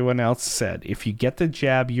what everyone else said. If you get the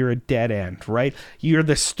jab, you're a dead end, right? You're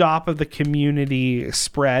the stop of the community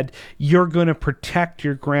spread. You're going to protect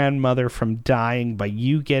your grandmother from dying by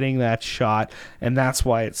you getting that shot. And that's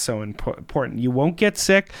why it's so important. You won't get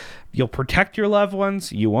sick. You'll protect your loved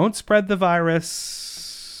ones. You won't spread the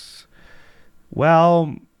virus.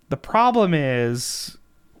 Well, the problem is,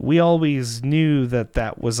 we always knew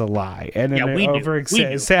that was a lie and an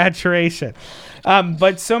over-exaggeration.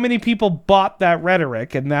 But so many people bought that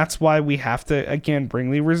rhetoric, and that's why we have to, again, bring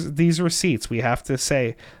these receipts. We have to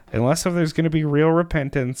say, unless there's going to be real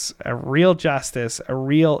repentance, a real justice, a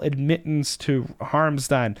real admittance to harms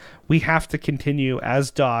done, we have to continue as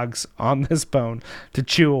dogs on this bone to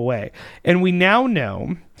chew away. And we now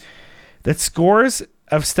know that scores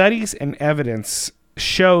of studies and evidence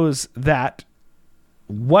shows that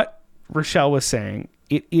what Rochelle was saying,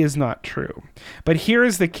 it is not true. But here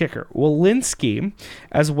is the kicker. Walensky,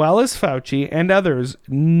 as well as Fauci and others,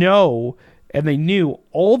 know, and they knew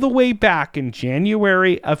all the way back in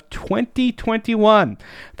January of 2021,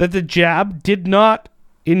 that the jab did not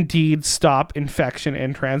indeed stop infection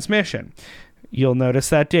and transmission. You'll notice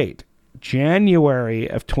that date, January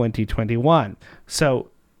of 2021. So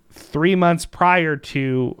 3 months prior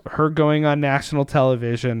to her going on national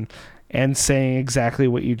television and saying exactly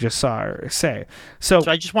what you just saw her say. So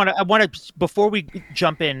I want to, before we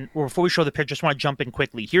jump in, or before we show the picture, just want to jump in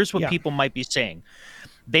quickly. Here's what people might be saying.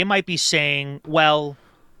 They might be saying, well,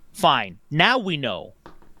 fine. Now we know.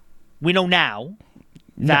 We know now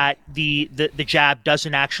that the jab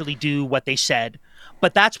doesn't actually do what they said,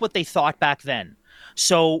 but that's what they thought back then.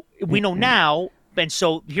 So we know now, and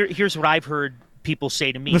so here's what I've heard people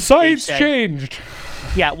say to me. The science changed.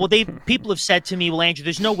 Yeah, well, people have said to me, well, Andrew,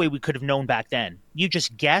 there's no way we could have known back then. You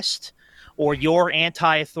just guessed, or your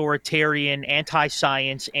anti-authoritarian,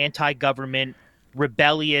 anti-science, anti-government,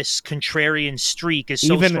 rebellious, contrarian streak is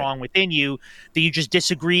so strong within you that you just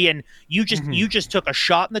disagree, and you just took a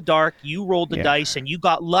shot in the dark, you rolled the dice, and you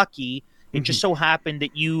got lucky. It just so happened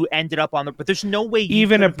that you ended up on the... But there's no way you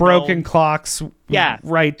even at broken clocks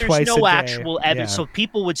right twice a day. There's no actual evidence. So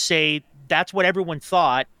people would say, that's what everyone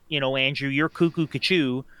thought, Andrew, you're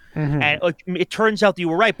cuckoo-cuckoo. And it turns out that you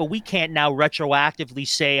were right, but we can't now retroactively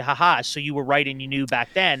say, haha, so you were right and you knew back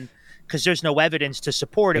then, because there's no evidence to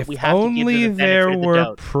support it. We have to give them the benefit of the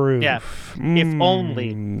doubt. Proof. Yeah.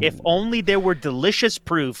 If only there were delicious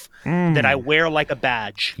proof that I wear like a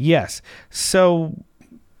badge. Yes. So,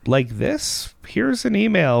 like this, here's an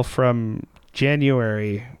email from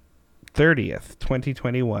January 30th,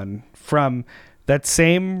 2021, from that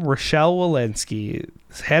same Rochelle Walensky,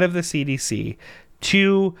 head of the CDC,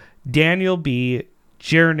 to Daniel B.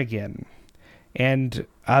 Jernigan and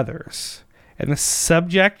others. And the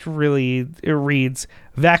subject reads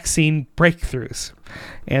vaccine breakthroughs.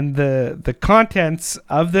 And the contents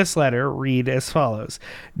of this letter read as follows.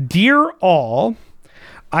 Dear all,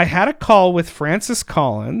 I had a call with Francis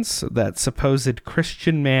Collins, that supposed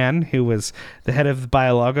Christian man who was the head of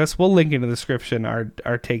Biologos. We'll link in the description our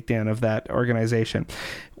takedown of that organization.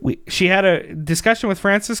 She had a discussion with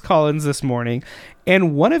Francis Collins this morning,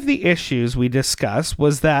 and one of the issues we discussed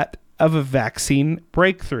was that of a vaccine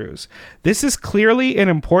breakthroughs. This is clearly an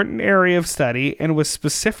important area of study and was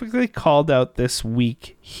specifically called out this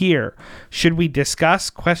week here. Should we discuss? ?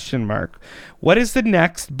 What is the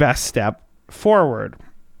next best step forward?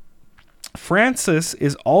 Francis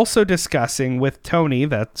is also discussing with Tony,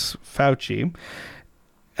 that's Fauci,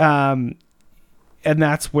 and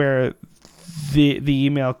that's where the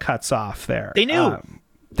email cuts off there. They knew.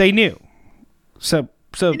 They knew. So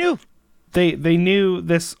they knew. They knew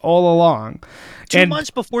this all along. 2 months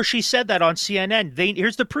before she said that on CNN,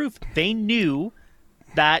 here's the proof. They knew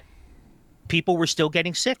that people were still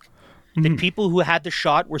getting sick. That people who had the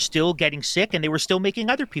shot were still getting sick, and they were still making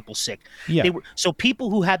other people sick. Yeah. So people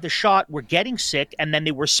who had the shot were getting sick, and then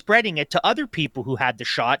they were spreading it to other people who had the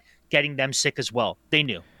shot, getting them sick as well. They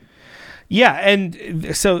knew. Yeah,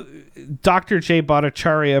 and so Dr. Jay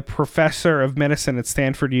Bhattacharya, professor of medicine at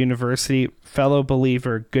Stanford University, fellow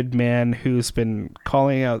believer, good man, who's been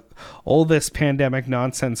calling out all this pandemic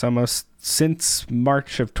nonsense almost since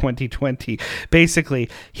March of 2020. Basically,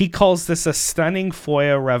 he calls this a stunning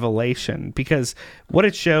FOIA revelation, because what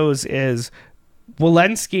it shows is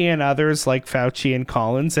Walensky and others like Fauci and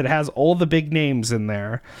Collins, it has all the big names in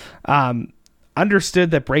there,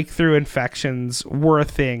 understood that breakthrough infections were a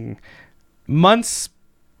thing months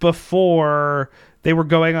before they were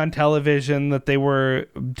going on television, that they were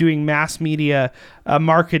doing mass media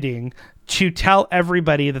marketing to tell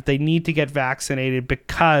everybody that they need to get vaccinated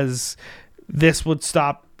because this would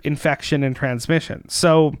stop infection and transmission.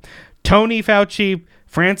 So Tony Fauci,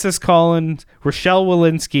 Francis Collins, Rochelle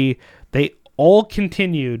Walensky, they all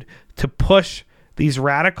continued to push these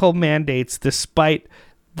radical mandates despite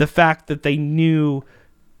the fact that they knew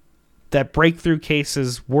that breakthrough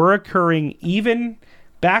cases were occurring even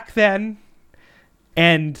back then,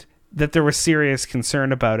 and that there was serious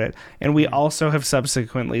concern about it. And we also have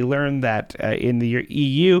subsequently learned that in the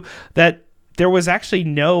EU that there was actually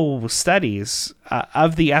no studies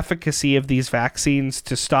of the efficacy of these vaccines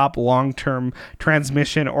to stop long-term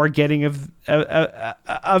transmission or getting of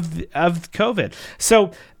COVID.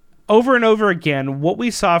 So over and over again, what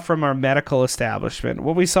we saw from our medical establishment,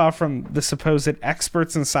 what we saw from the supposed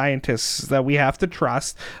experts and scientists that we have to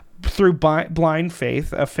trust through blind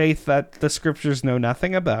faith, a faith that the scriptures know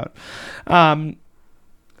nothing about,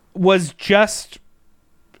 was just,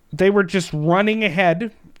 they were just running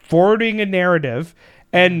ahead, forwarding a narrative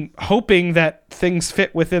and hoping that things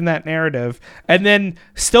fit within that narrative, and then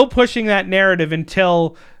still pushing that narrative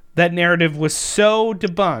until that narrative was so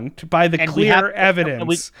debunked by the clear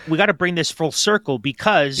evidence. We got to bring this full circle,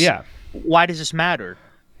 because why does this matter?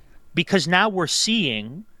 because now we're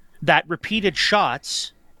seeing that repeated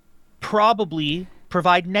shots probably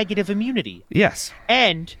provide negative immunity. Yes.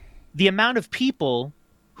 And the amount of people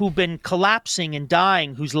who've been collapsing and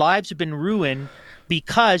dying, whose lives have been ruined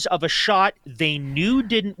because of a shot they knew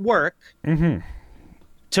didn't work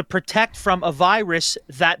to protect from a virus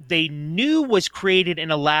that they knew was created in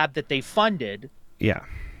a lab that they funded. Yeah.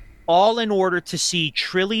 All in order to see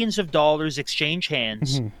trillions of dollars exchange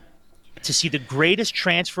hands, to see the greatest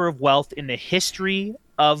transfer of wealth in the history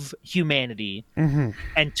of humanity,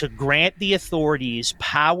 and to grant the authorities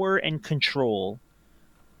power and control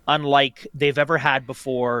unlike they've ever had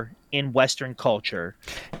before in Western culture.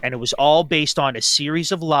 And it was all based on a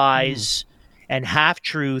series of lies and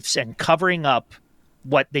half-truths and covering up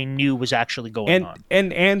what they knew was actually going on.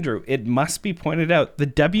 And Andrew, it must be pointed out, the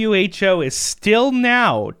WHO is still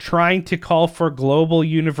now trying to call for global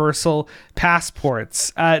universal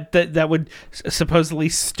passports that would supposedly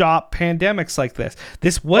stop pandemics like this.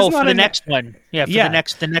 This was not for the next one. Yeah, for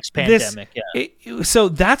the next pandemic. So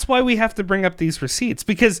that's why we have to bring up these receipts,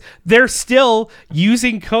 because they're still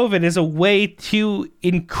using COVID as a way to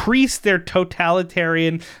increase their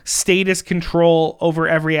totalitarian status control over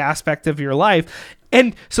every aspect of your life.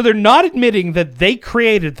 And so they're not admitting that they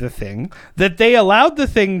created the thing, that they allowed the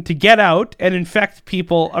thing to get out and infect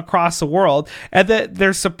people across the world, and that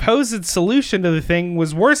their supposed solution to the thing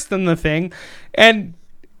was worse than the thing. And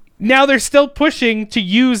now they're still pushing to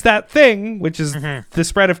use that thing, which is the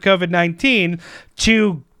spread of COVID-19,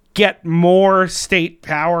 to get more state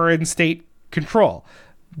power and state control.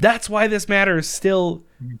 That's why this matters still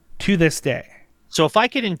to this day. So if I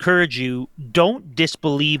could encourage you, don't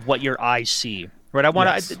disbelieve what your eyes see. Right, I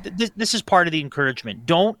want to. This is part of the encouragement.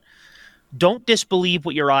 Don't disbelieve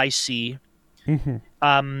what your eyes see.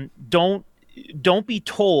 Don't be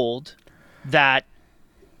told that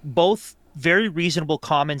both very reasonable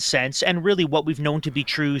common sense and really what we've known to be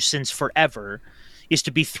true since forever is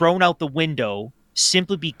to be thrown out the window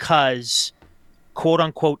simply because quote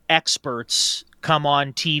unquote experts come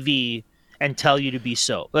on TV and tell you to be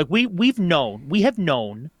so. Like we have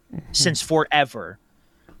known since forever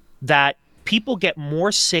that people get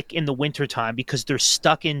more sick in the wintertime because they're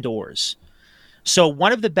stuck indoors. So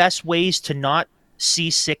one of the best ways to not see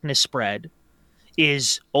sickness spread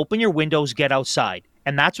is open your windows, get outside.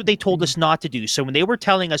 And that's what they told us not to do. So when they were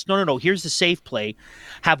telling us, no, here's the safe play,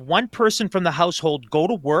 have one person from the household go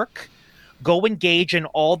to work, go engage in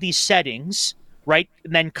all these settings, right?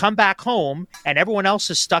 And then come back home and everyone else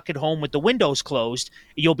is stuck at home with the windows closed,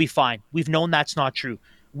 you'll be fine. We've known that's not true.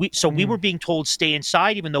 We were being told stay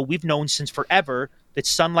inside, even though we've known since forever that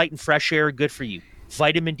sunlight and fresh air are good for you.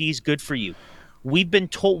 Vitamin D is good for you.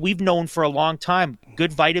 We've known for a long time,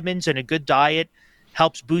 good vitamins and a good diet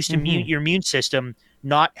helps boost your immune system,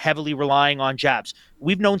 not heavily relying on jabs.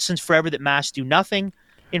 We've known since forever that masks do nothing.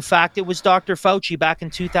 In fact, it was Dr. Fauci back in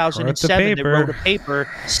 2007 that wrote a paper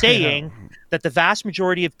saying that the vast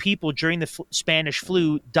majority of people during the Spanish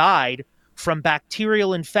flu died from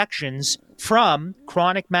bacterial infections from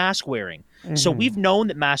chronic mask wearing. So we've known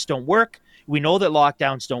that masks don't work. We know that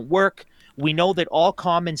lockdowns don't work. We know that all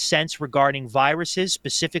common sense regarding viruses,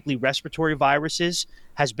 specifically respiratory viruses,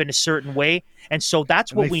 has been a certain way. And so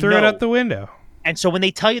that's what we know. They threw it out the window. And so when they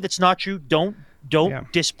tell you that's not true, don't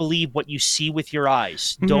disbelieve what you see with your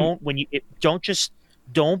eyes. Don't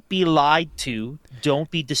be lied to. Don't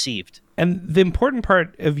be deceived. And the important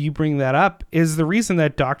part of you bringing that up is the reason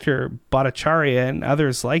that Dr. Bhattacharya and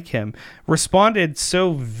others like him responded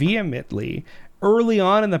so vehemently early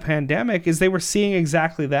on in the pandemic is they were seeing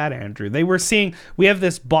exactly that, Andrew. They were seeing, we have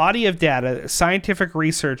this body of data, scientific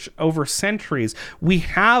research over centuries. We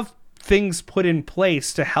have things put in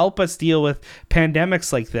place to help us deal with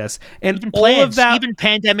pandemics like this. And even all of that, even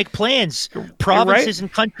pandemic plans. Provinces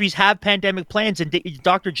and countries have pandemic plans. And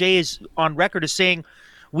Dr. J is on record as saying,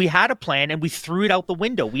 we had a plan and we threw it out the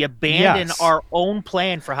window. We abandoned our own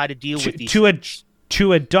plan for how to deal with these things.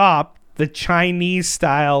 To adopt the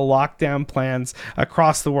Chinese-style lockdown plans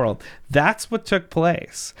across the world. That's what took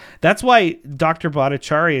place. That's why Dr.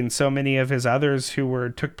 Bhattacharya and so many of his others who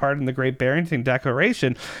took part in the Great Barrington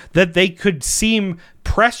Declaration, that they could seem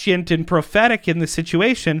prescient and prophetic in the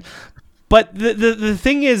situation. But the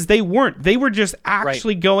thing is, they weren't. They were just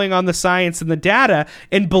actually going on the science and the data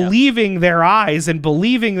and believing their eyes and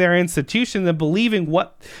believing their institution and believing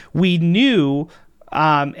what we knew,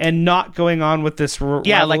 and not going on with this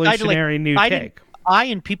revolutionary new take.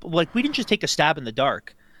 We didn't just take a stab in the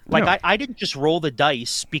dark. I didn't just roll the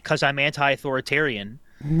dice because I'm anti-authoritarian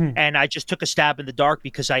and I just took a stab in the dark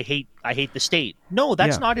because I hate the state. No,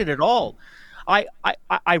 that's not it at all.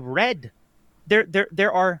 I read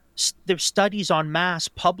there's studies en masse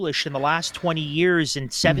published in the last 20 years in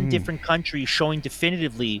 7 different countries showing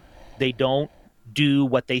definitively they don't do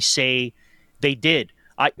what they say they did.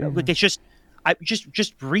 Like it's just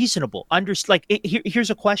reasonable. Here's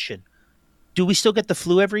a question: do we still get the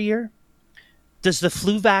flu every year? Does the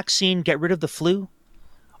flu vaccine get rid of the flu?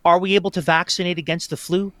 Are we able to vaccinate against the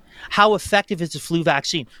flu? How effective is the flu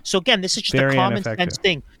vaccine? So again, this is just a common sense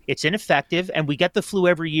thing. It's ineffective, and we get the flu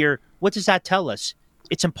every year. What does that tell us?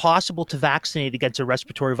 It's impossible to vaccinate against a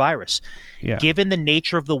respiratory virus. Yeah. Given the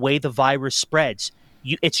nature of the way the virus spreads,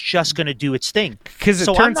 it's just going to do its thing. Because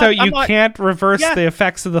it turns out you can't reverse the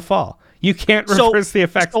effects of the fall. You can't reverse the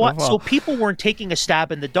effects of the fall. So people weren't taking a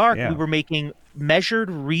stab in the dark. Yeah. We were making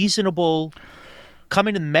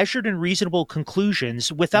coming to measured and reasonable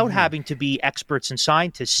conclusions without having to be experts and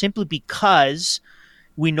scientists, simply because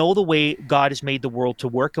we know the way God has made the world to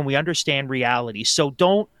work and we understand reality. So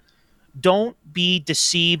don't be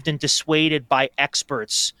deceived and dissuaded by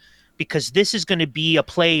experts, because this is going to be a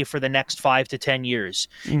play for the next 5 to 10 years.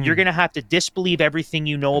 You're going to have to disbelieve everything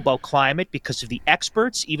you know about climate because of the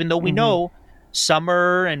experts, even though we know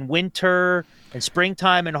summer and winter and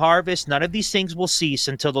springtime and harvest, none of these things will cease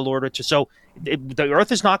until the Lord returns. So the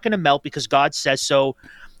earth is not going to melt because God says so.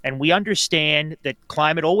 And we understand that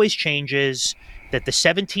climate always changes, that the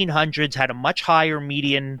 1700s had a much higher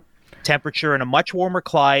median temperature and a much warmer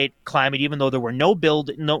climate, even though there were no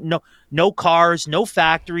cars, no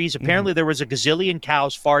factories. Apparently there was a gazillion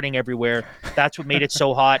cows farting everywhere. That's what made it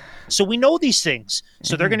so hot. So we know these things.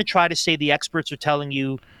 So they're going to try to say the experts are telling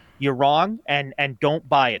you you're wrong, and don't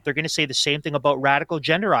buy it. They're going to say the same thing about radical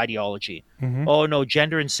gender ideology. Oh no,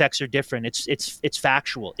 gender and sex are different. It's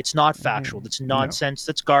factual. It's not factual. It's nonsense.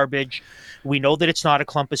 That's garbage. We know that it's not a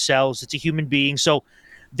clump of cells. It's a human being. So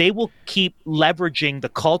they will keep leveraging the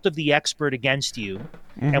cult of the expert against you.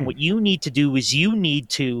 And what you need to do is you need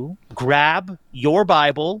to grab your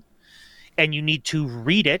Bible and you need to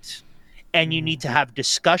read it, and you need to have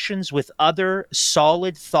discussions with other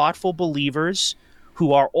solid, thoughtful believers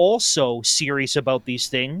who are also serious about these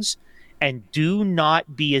things, and do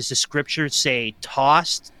not be, as the scriptures say,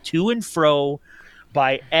 tossed to and fro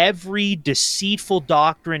by every deceitful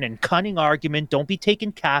doctrine and cunning argument. Don't be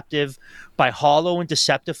taken captive by hollow and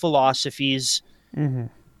deceptive philosophies.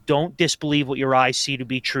 Don't disbelieve what your eyes see to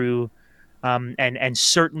be true. And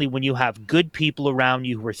certainly when you have good people around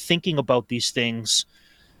you who are thinking about these things,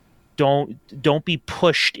 don't be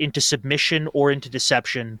pushed into submission or into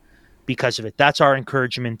deception because of it. That's our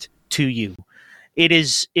encouragement to you. It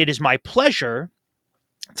is my pleasure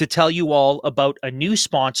to tell you all about a new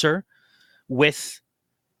sponsor with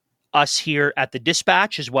us here at the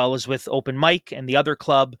Dispatch, as well as with Open Mic and the other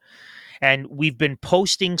club. And we've been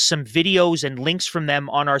posting some videos and links from them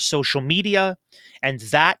on our social media, and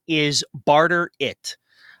that is Barter It.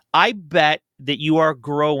 I bet that you are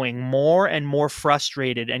growing more and more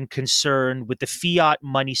frustrated and concerned with the fiat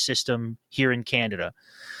money system here in Canada.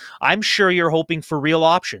 I'm sure you're hoping for real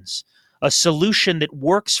options, a solution that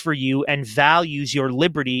works for you and values your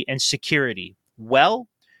liberty and security. Well,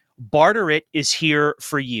 Barter It is here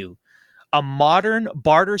for you. A modern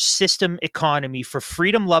barter system economy for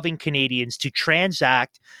freedom-loving Canadians to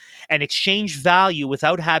transact and exchange value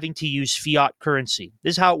without having to use fiat currency.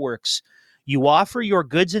 This is how it works. You offer your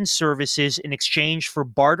goods and services in exchange for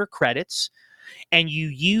barter credits, and you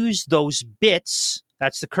use those bits,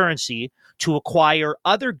 that's the currency, to acquire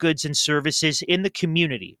other goods and services in the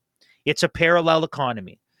community. It's a parallel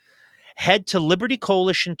economy. Head to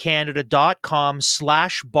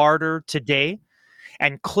libertycoalitioncanada.com/barter today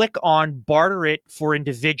and click on Barter It for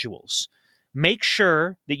individuals. Make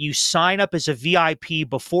sure that you sign up as a VIP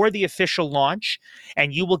before the official launch,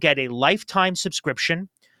 and you will get a lifetime subscription,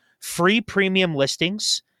 free premium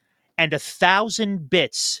listings, and 1,000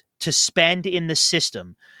 bits to spend in the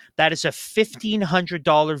system. That is a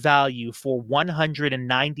 $1,500 value for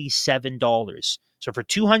 $197. So for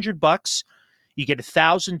 $200, you get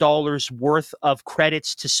 $1,000 worth of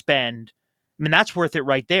credits to spend. I mean, that's worth it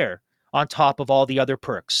right there, on top of all the other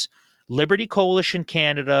perks.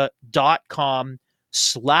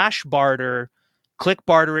 libertycoalitioncanada.com/barter. Click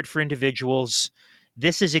Barter It for individuals.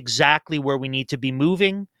 This is exactly where we need to be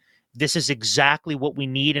moving. This is exactly what we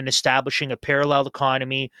need in establishing a parallel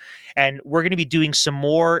economy. And we're going to be doing some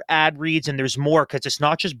more ad reads, and there's more, because it's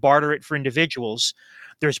not just Barter It for individuals.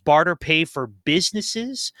 There's Barter Pay for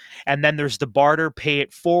businesses, and then there's the Barter Pay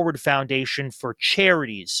It Forward Foundation for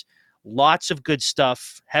charities. Lots of good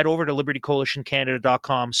stuff. Head over to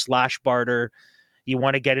libertycoalitioncanada.com/barter. you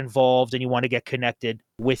want to get involved and you want to get connected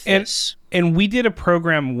with this. And we did a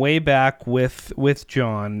program way back with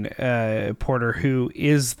John Porter, who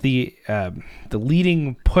is the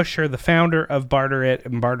leading pusher, the founder of Barter It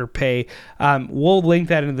and Barter Pay. We'll link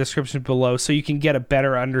that in the description below so you can get a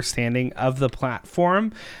better understanding of the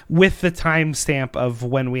platform with the timestamp of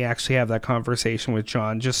when we actually have that conversation with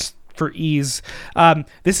John, just for ease.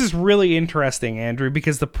 This is really interesting, Andrew,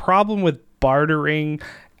 because the problem with bartering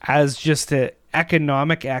as just a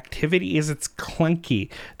economic activity is it's clunky.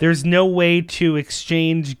 There's no way to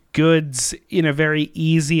exchange goods in a very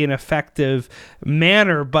easy and effective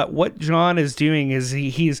manner. But what John is doing is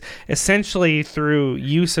he's essentially, through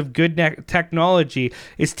use of good technology,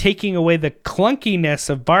 is taking away the clunkiness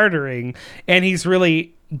of bartering, and he's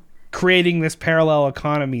really creating this parallel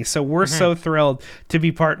economy. So we're so thrilled to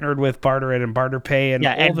be partnered with Barter It and Barter Pay and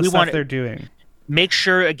all the stuff they're doing. Make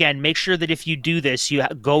sure that if you do this, you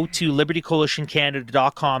go to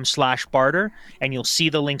libertycoalitioncanada.com/barter, and you'll see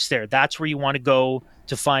the links there. That's where you want to go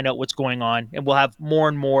to find out what's going on. And we'll have more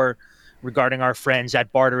and more regarding our friends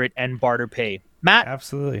at Barter It and Barter Pay. Matt?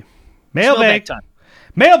 Absolutely. Mailbag time.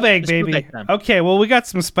 Mailbag, baby. Okay, well, we got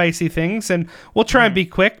some spicy things, and we'll try and be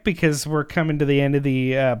quick because we're coming to the end of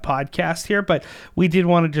the podcast here, but we did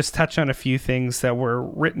want to just touch on a few things that were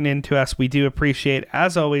written into us. We do appreciate,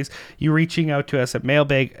 as always, you reaching out to us at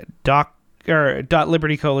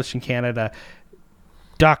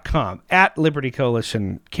mailbag.libertycoalitioncanada.com, at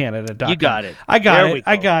libertycoalitioncanada.com. You got it. I got it.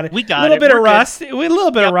 We got it. A little bit of rust. We had a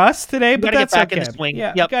little bit of rust today, but that's okay. Gotta get back in the swing.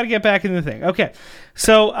 Yeah, got to get back in the thing. Okay,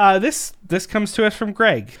 so this comes to us from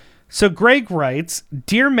Greg. So Greg writes,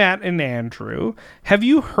 Dear Matt and Andrew, have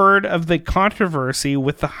you heard of the controversy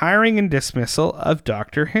with the hiring and dismissal of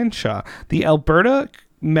Dr. Hinshaw? The Alberta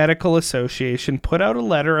Medical Association put out a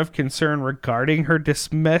letter of concern regarding her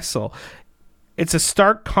dismissal. It's a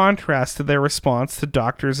stark contrast to their response to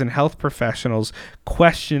doctors and health professionals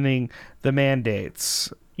questioning the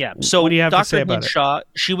mandates. Yeah. So what do you have Dr. to say about Hinshaw,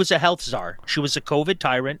 she was a health czar. She was a COVID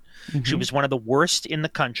tyrant. She was one of the worst in the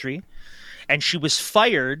country. And she was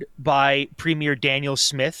fired by Premier Daniel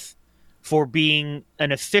Smith for being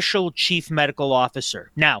an official chief medical officer.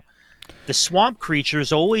 Now, the swamp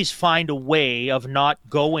creatures always find a way of not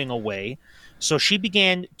going away. So she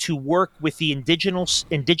began to work with the Indigenous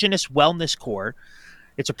Wellness Corps.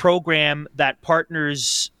 It's a program that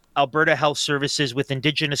partners Alberta Health Services with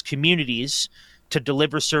Indigenous communities to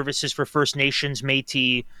deliver services for First Nations,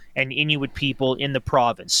 Métis, and Inuit people in the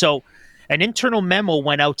province. So an internal memo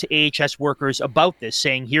went out to AHS workers about this,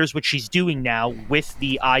 saying, here's what she's doing now with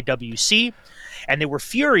the IWC. And they were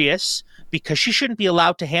furious because she shouldn't be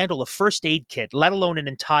allowed to handle a first aid kit, let alone an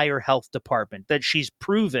entire health department, that she's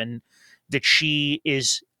proven that she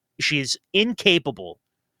is incapable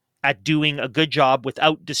at doing a good job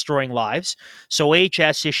without destroying lives. So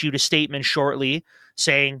AHS issued a statement shortly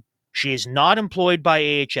saying she is not employed by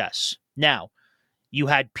AHS. Now, you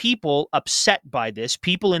had people upset by this,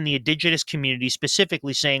 people in the Indigenous community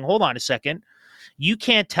specifically saying, hold on a second, you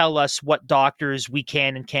can't tell us what doctors we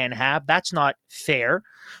can and can't have. That's not fair.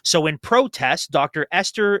 So in protest, Dr.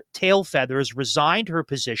 Esther Tailfeathers resigned her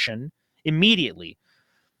position immediately.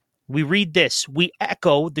 We read this. We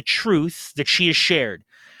echo the truth that she has shared,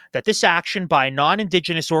 that this action by a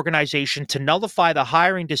non-Indigenous organization to nullify the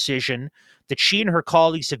hiring decision that she and her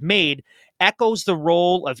colleagues have made echoes the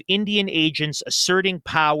role of Indian agents asserting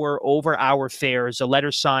power over our affairs, a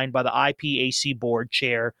letter signed by the IPAC board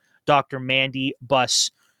chair, Dr. Mandy Buss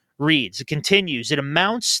reads. It continues, it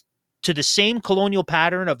amounts to the same colonial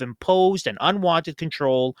pattern of imposed and unwanted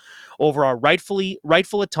control over our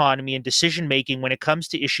rightful autonomy and decision-making when it comes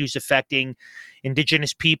to issues affecting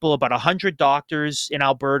Indigenous people. About 100 doctors in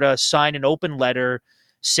Alberta signed an open letter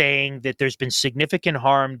saying that there's been significant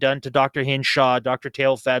harm done to Dr. Hinshaw, Dr.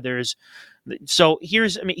 Tailfeathers. So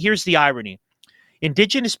here's the irony.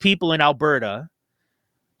 Indigenous people in Alberta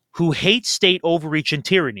who hate state overreach and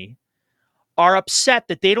tyranny are upset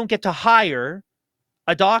that they don't get to hire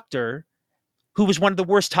a doctor who was one of the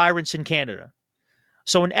worst tyrants in Canada.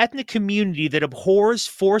 So an ethnic community that abhors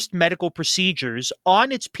forced medical procedures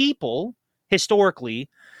on its people historically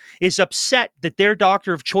is upset that their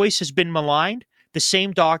doctor of choice has been maligned, the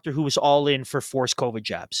same doctor who was all in for forced COVID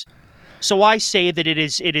jabs. So I say that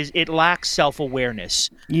it lacks self-awareness.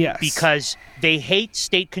 Yes. Because they hate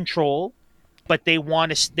state control, but they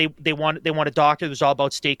want a doctor that's all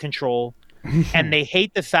about state control. And they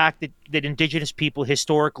hate the fact that Indigenous people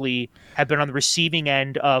historically have been on the receiving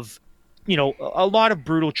end of, a lot of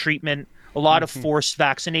brutal treatment, a lot of forced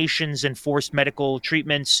vaccinations and forced medical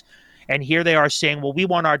treatments. And here they are saying, well, we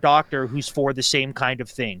want our doctor who's for the same kind of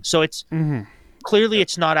thing. So it's clearly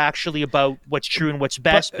it's not actually about what's true and what's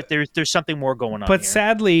best, but there's something more going on. But here.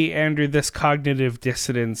 Sadly, Andrew, this cognitive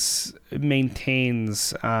dissonance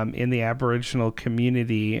maintains in the Aboriginal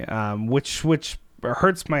community, which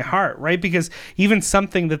hurts my heart, right? Because even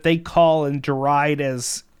something that they call and deride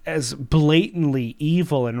as blatantly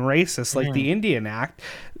evil and racist, like the Indian Act,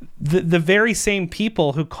 the very same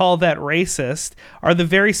people who call that racist are the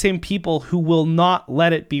very same people who will not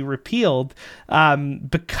let it be repealed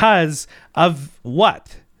because of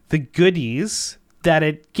what? The goodies that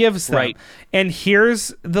it gives them. Right. And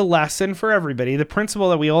here's the lesson for everybody, the principle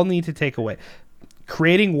that we all need to take away.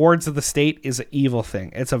 Creating wards of the state is an evil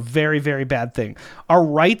thing. It's a very, very bad thing. Our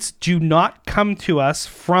rights do not come to us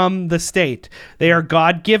from the state. They are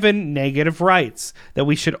God-given negative rights that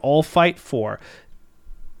we should all fight for.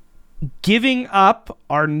 Giving up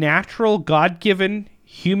our natural God-given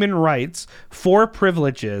human rights for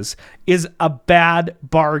privileges is a bad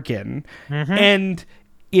bargain. And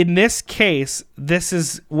in this case, this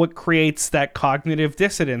is what creates that cognitive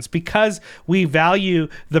dissonance, because we value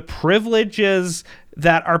the privileges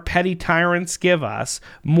that our petty tyrants give us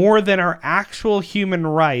more than our actual human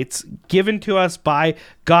rights given to us by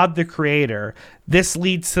God the Creator. This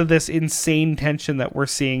leads to this insane tension that we're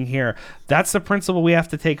seeing here. That's the principle we have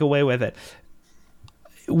to take away with it.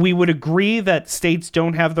 We would agree that states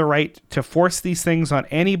don't have the right to force these things on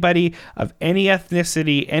anybody of any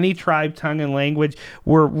ethnicity, any tribe, tongue, and language.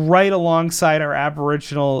 We're right alongside our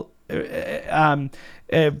Aboriginal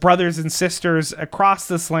brothers and sisters across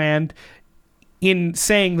this land in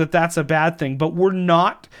saying that that's a bad thing, but we're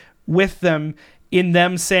not with them in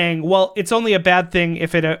them saying, well, it's only a bad thing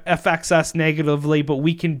if it affects us negatively, but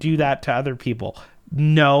we can do that to other people.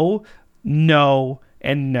 No, no,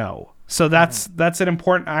 and no. So that's an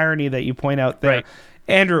important irony that you point out there. Right.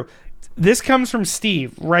 Andrew, this comes from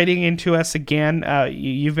Steve writing into us again.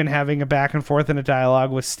 You've been having a back and forth and a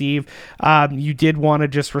dialogue with Steve. You did want to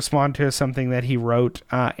just respond to something that he wrote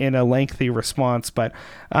in a lengthy response, but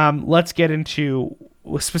let's get into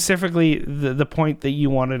specifically the point that you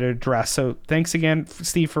wanted to address. So thanks again,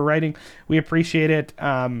 Steve, for writing. We appreciate it.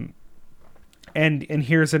 And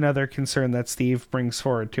here's another concern that Steve brings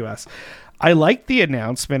forward to us. I like the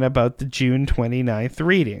announcement about the June 29th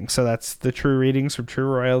reading. So that's the True Readings from True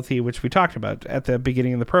Royalty, which we talked about at the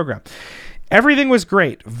beginning of the program. Everything was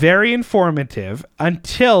great, very informative,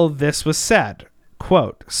 until this was said.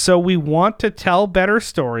 Quote, so we want to tell better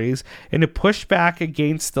stories and to push back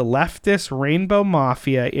against the leftist rainbow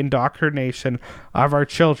mafia indoctrination of our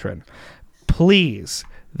children. Please,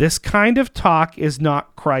 this kind of talk is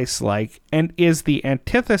not Christ-like and is the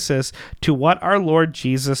antithesis to what our Lord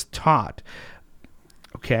Jesus taught.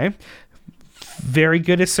 Okay. Very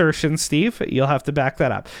good assertion, Steve. You'll have to back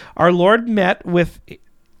that up. Our Lord met with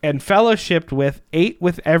and fellowshiped with, ate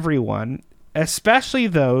with everyone, especially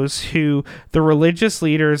those who the religious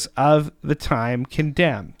leaders of the time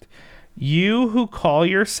condemned. You who call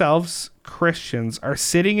yourselves Christians are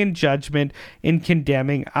sitting in judgment and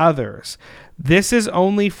condemning others. This is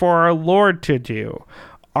only for our Lord to do.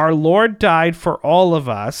 Our Lord died for all of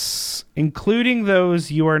us, including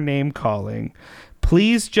those you are name-calling.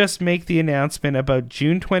 Please just make the announcement about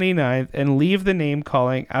June 29th and leave the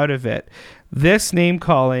name-calling out of it. This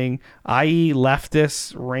name-calling, i.e.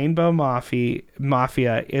 leftist rainbow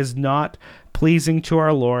mafia, is not pleasing to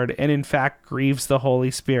our Lord and in fact grieves the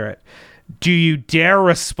Holy Spirit. Do you dare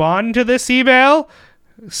respond to this email?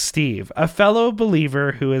 Steve, a fellow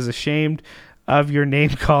believer who is ashamed of your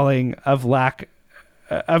name-calling, of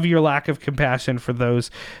your lack of compassion for those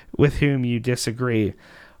with whom you disagree.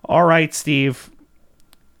 All right, Steve.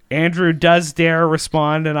 Andrew does dare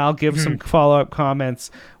respond, and I'll give some follow-up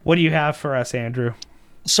comments. What do you have for us, Andrew?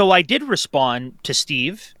 So I did respond to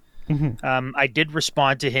Steve. I did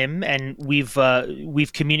respond to him, and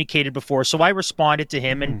we've communicated before. So I responded to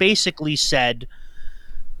him and basically said,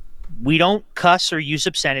 we don't cuss or use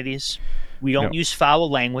obscenities. We don't use foul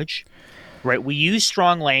language. Right? We use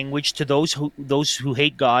strong language to those who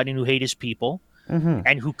hate God and who hate his people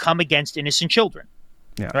and who come against innocent children.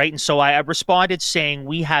 Yeah. Right. And so I responded saying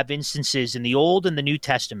we have instances in the Old and the New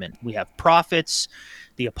Testament. We have prophets,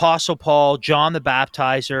 the Apostle Paul, John the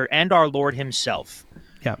Baptizer, and our Lord himself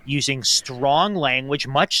using strong language,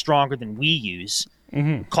 much stronger than we use,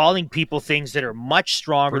 calling people things that are much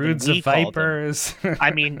stronger Broods than we of call vipers. them.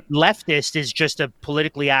 I mean, leftist is just a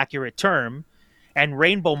politically accurate term. And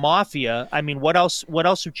rainbow mafia, I mean, what else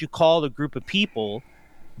would you call a group of people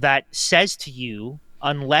that says to you,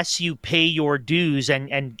 unless you pay your dues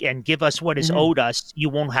and give us what is owed us, you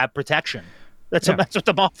won't have protection? That's what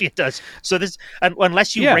the mafia does. So this,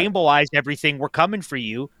 unless you rainbowize everything, we're coming for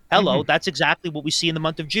you. Hello, that's exactly what we see in the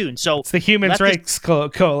month of June. So it's the Human Rights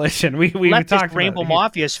Coalition. We talked about rainbow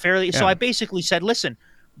mafia is fairly. Yeah. So I basically said, listen,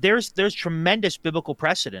 there's tremendous biblical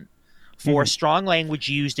precedent for strong language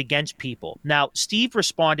used against people. Now, Steve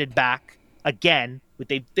responded back again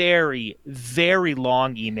with a very, very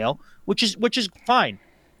long email, which is fine.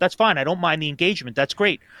 That's fine. I don't mind the engagement. That's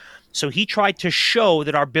great. So he tried to show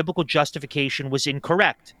that our biblical justification was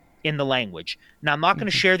incorrect in the language. Now, I'm not going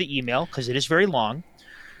to share the email because it is very long,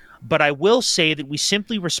 but I will say that we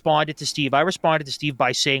simply responded to Steve. I responded to Steve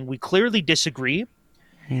by saying we clearly disagree,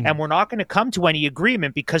 and we're not going to come to any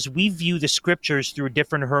agreement because we view the scriptures through a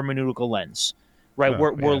different hermeneutical lens, right?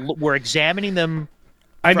 We're examining them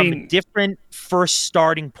from different first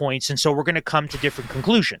starting points, and so we're going to come to different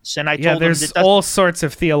conclusions. And I told there's all sorts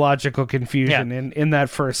of theological confusion in that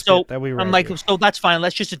first bit that we read. I'm like, so that's fine.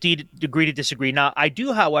 Let's just agree to disagree. Now, I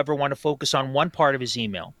do, however, want to focus on one part of his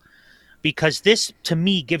email because this, to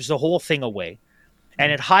me, gives the whole thing away, and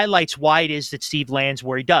it highlights why it is that Steve lands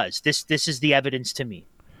where he does. This is the evidence to me.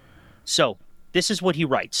 So this is what he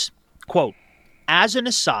writes, quote, "As an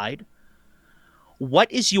aside,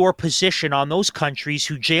 what is your position on those countries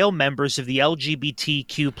who jail members of the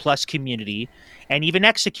LGBTQ plus community and even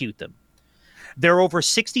execute them? There are over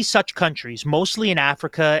 60 such countries, mostly in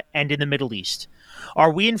Africa and in the Middle East.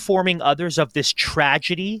 Are we informing others of this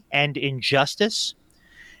tragedy and injustice?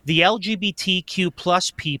 The LGBTQ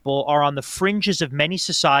plus people are on the fringes of many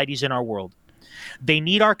societies in our world. They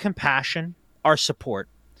need our compassion, our support.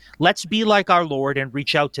 Let's be like our Lord and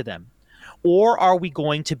reach out to them. Or are we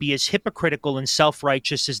going to be as hypocritical and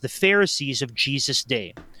self-righteous as the Pharisees of Jesus'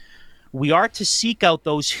 day? We are to seek out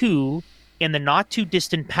those who, in the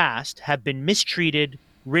not-too-distant past, have been mistreated,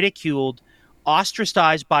 ridiculed,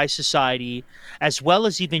 ostracized by society, as well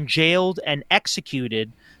as even jailed and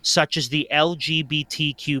executed, such as the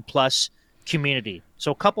LGBTQ plus community."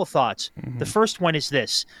 So a couple thoughts. The first one is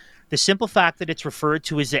this. The simple fact that it's referred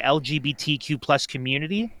to as the LGBTQ plus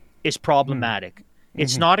community is problematic.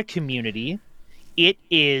 It's not a community. It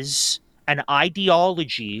is an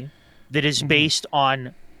ideology that is based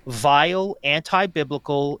on vile,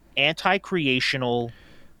 anti-biblical, anti-creational,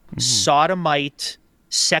 sodomite,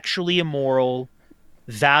 sexually immoral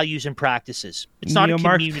values and practices. It's not a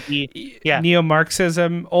community.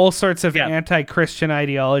 Neo-Marxism, all sorts of anti-Christian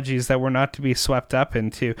ideologies that we're not to be swept up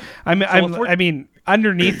into. I mean,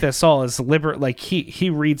 underneath this all is he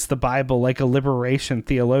reads the Bible like a liberation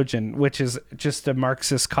theologian, which is just a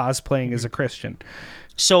Marxist cosplaying as a Christian.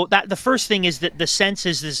 So that the first thing is that the sense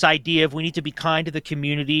is this idea of we need to be kind to the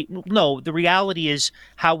community. No, the reality is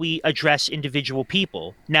how we address individual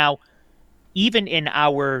people. Now, even in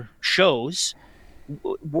our shows,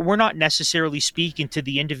 we're not necessarily speaking to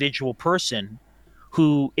the individual person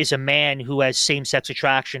who is a man who has same-sex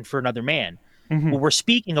attraction for another man. What we're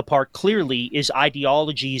speaking apart clearly is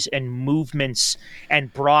ideologies and movements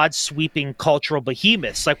and broad sweeping cultural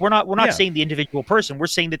behemoths. Like we're not saying the individual person. We're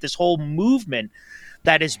saying that this whole movement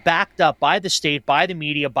that is backed up by the state, by the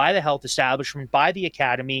media, by the health establishment, by the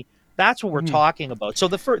academy, that's what we're talking about. So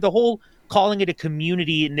the whole calling it a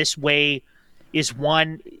community in this way is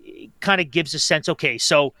one kind of gives a sense, okay,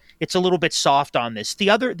 so it's a little bit soft on this. The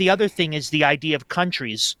other thing is the idea of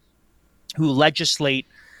countries who legislate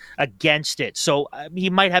against it. So he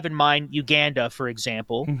might have in mind Uganda, for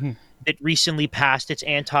example, that recently passed its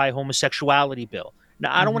anti-homosexuality bill.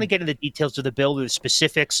 Now, I don't want to get into the details of the bill or the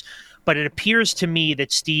specifics, but it appears to me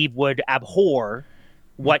that Steve would abhor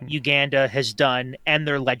what Uganda has done and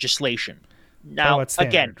their legislation. Now,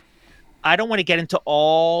 again, I don't want to get into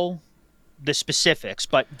all the specifics,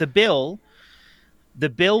 but the bill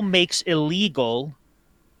makes illegal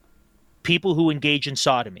people who engage in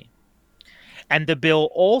sodomy. And the bill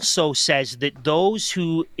also says that those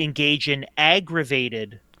who engage in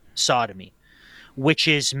aggravated sodomy, which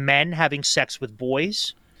is men having sex with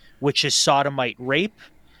boys, which is sodomite rape,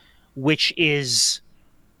 which is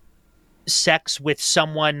sex with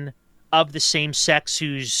someone of the same sex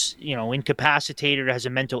who's, incapacitated or has a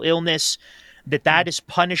mental illness, that is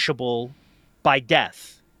punishable by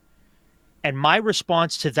death. And my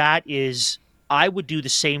response to that is I would do the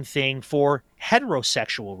same thing for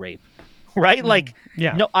heterosexual rape. Right?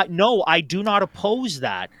 No, I do not oppose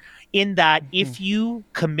that. In that, if you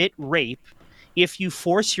commit rape, if you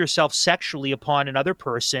force yourself sexually upon another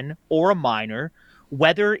person or a minor,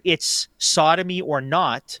 whether it's sodomy or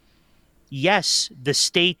not, yes, the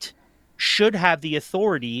state should have the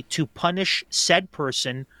authority to punish said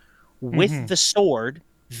person with the sword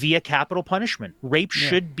via capital punishment. Rape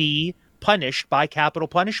should be punished by capital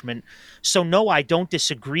punishment. So no, I don't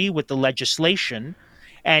disagree with the legislation.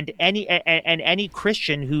 And any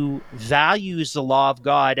Christian who values the law of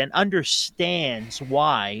God and understands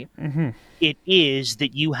why it is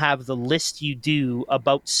that you have the list you do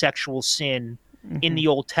about sexual sin in the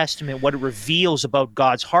Old Testament, what it reveals about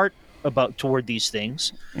God's heart toward these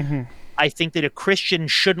things. I think that a Christian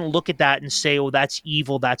shouldn't look at that and say, oh, that's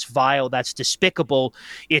evil, that's vile, that's despicable,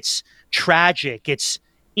 it's tragic, it's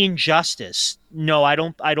injustice. No, I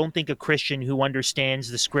don't think a Christian who understands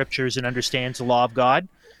the scriptures and understands the law of God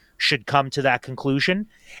should come to that conclusion.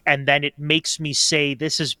 And then it makes me say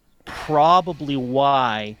this is probably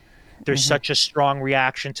why there's such a strong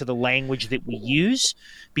reaction to the language that we use,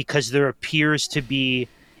 because there appears to be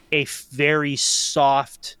a very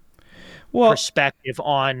soft perspective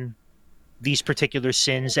on these particular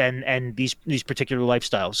sins and these particular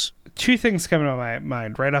lifestyles. Two things come to my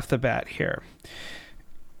mind right off the bat here.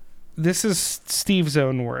 This is Steve's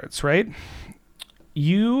own words, right?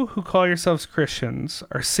 You who call yourselves Christians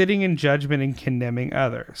are sitting in judgment and condemning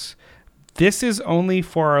others. This is only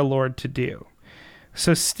for our Lord to do.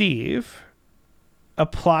 So, Steve,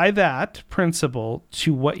 apply that principle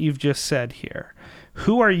to what you've just said here.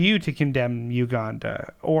 Who are you to condemn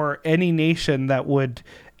Uganda or any nation that would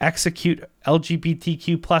execute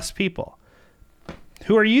LGBTQ plus people?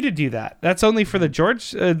 Who are you to do that? That's only for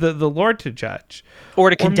the Lord to judge. Or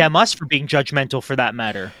to condemn us for being judgmental, for that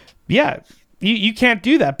matter. Yeah. You can't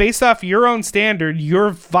do that. Based off your own standard,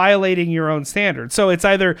 you're violating your own standard. So it's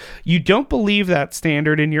either you don't believe that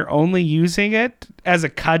standard and you're only using it as a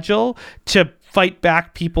cudgel to fight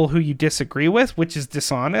back people who you disagree with, which is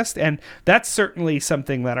dishonest. And that's certainly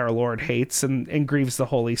something that our Lord hates and grieves the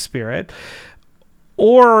Holy Spirit.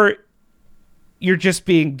 Or you're just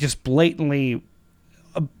being blatantly,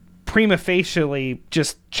 prima facially,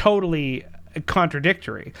 just totally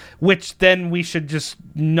contradictory, which then we should just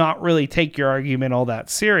not really take your argument all that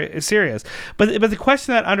serious. But the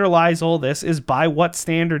question that underlies all this is, by what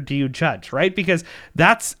standard do you judge, right? Because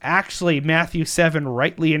that's actually Matthew 7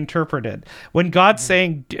 rightly interpreted. When God's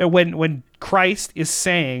saying, when Christ is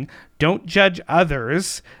saying, don't judge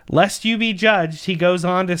others, lest you be judged, he goes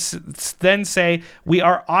on to then say, we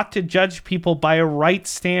ought to judge people by a right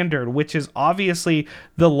standard, which is obviously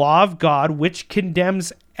the law of God, which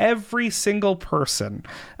condemns every single person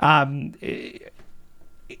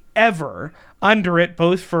ever under it,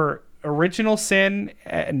 both for original sin,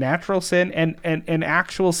 natural sin, and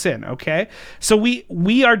actual sin. Okay, so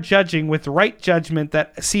we are judging with right judgment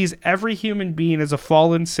that sees every human being as a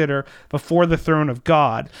fallen sinner before the throne of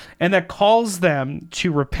God, and that calls them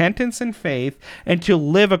to repentance and faith and to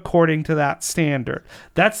live according to that standard.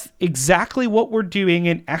 That's exactly what we're doing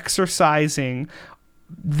in exercising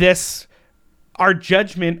this, our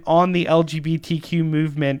judgment on the LGBTQ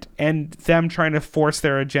movement and them trying to force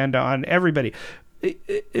their agenda on everybody.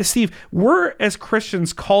 Steve, we're as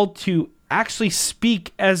Christians called to actually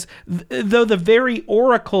speak as though the very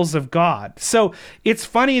oracles of God. So it's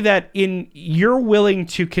funny that you're willing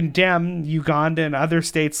to condemn Uganda and other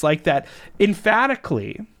states like that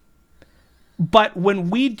emphatically, but when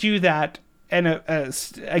we do that and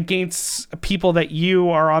against people that you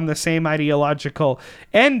are on the same ideological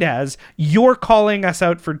end as, you're calling us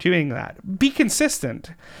out for doing that. Be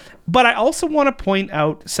consistent. But I also want to point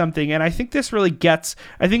out something, and I think this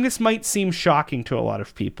might seem shocking to a lot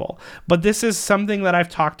of people, but this is something that I've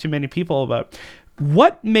talked to many people about.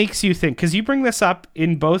 What makes you think, because you bring this up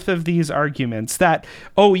in both of these arguments, that,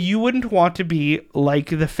 you wouldn't want to be like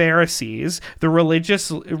the Pharisees, the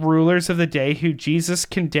religious rulers of the day who Jesus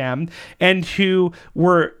condemned and who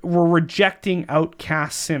were rejecting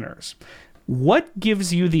outcast sinners. What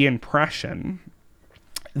gives you the impression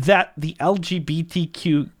that the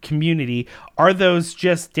LGBTQ community are those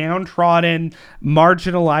just downtrodden,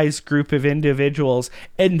 marginalized group of individuals,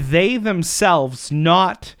 and they themselves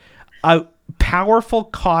not a powerful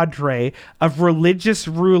cadre of religious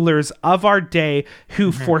rulers of our day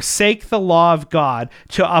who forsake the law of God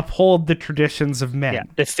to uphold the traditions of men? Yeah.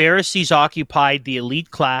 The Pharisees occupied the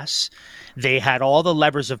elite class. They had all the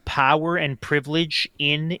levers of power and privilege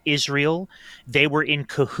in Israel. They were in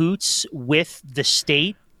cahoots with the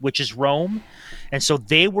state, which is Rome. And so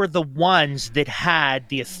they were the ones that had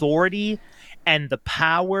the authority and the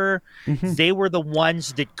power. They were the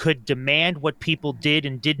ones that could demand what people did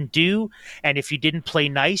and didn't do. And if you didn't play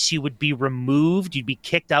nice, you would be removed. You'd be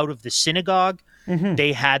kicked out of the synagogue.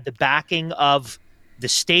 They had the backing of the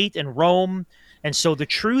state and Rome. And so the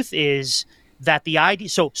truth is that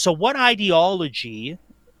so what ideology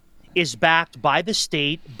is backed by the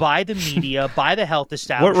state, by the media, by the health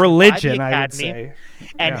establishment, what religion, by the I would academy, say,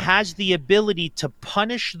 and has the ability to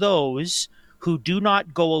punish those who do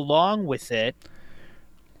not go along with it,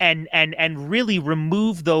 and really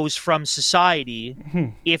remove those from society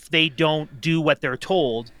if they don't do what they're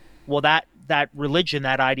told. Well, that religion,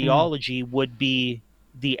 that ideology would be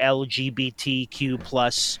the LGBTQ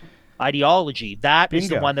plus ideology. That is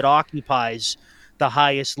the one that occupies the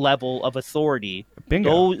highest level of authority.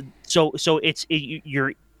 Bingo. So it's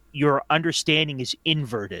your understanding is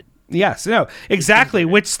inverted. Yes, no, exactly,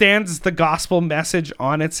 which stands the gospel message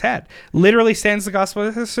on its head. Literally stands the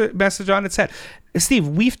gospel message on its head. Steve,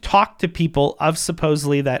 we've talked to people of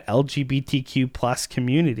supposedly that LGBTQ plus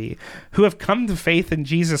community who have come to faith in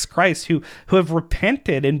Jesus Christ, who have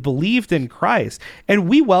repented and believed in Christ, and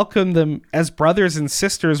we welcome them as brothers and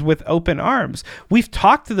sisters with open arms. We've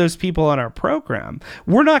talked to those people on our program.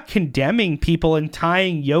 We're not condemning people and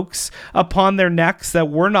tying yokes upon their necks that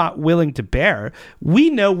we're not willing to bear. We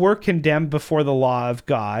know we're condemned before the law of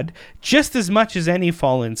God just as much as any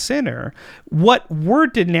fallen sinner. What we're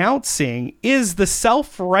denouncing is the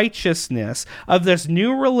self-righteousness of this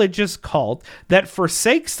new religious cult that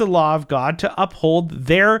forsakes the law of God to uphold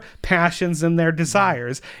their passions and their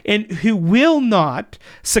desires, and who will not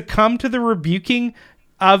succumb to the rebuking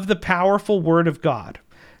of the powerful word of God.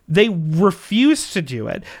 They refuse to do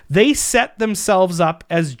it. They set themselves up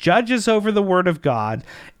as judges over the word of God,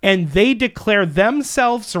 and they declare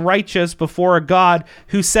themselves righteous before a God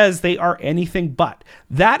who says they are anything but.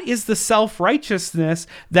 That is the self-righteousness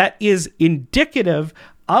that is indicative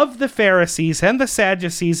of the Pharisees and the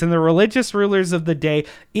Sadducees and the religious rulers of the day.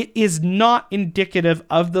 It is not indicative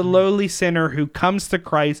of the lowly sinner who comes to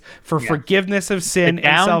Christ for forgiveness of sin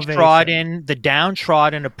and salvation. The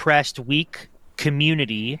downtrodden, oppressed, weak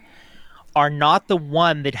community are not the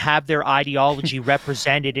one that have their ideology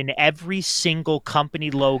represented in every single company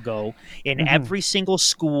logo, in every single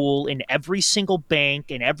school, in every single bank,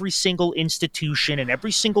 in every single institution, in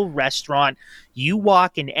every single restaurant. You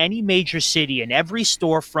walk in any major city, and every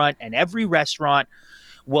storefront and every restaurant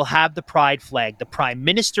will have the pride flag. The prime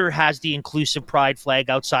minister has the inclusive pride flag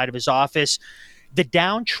outside of his office. The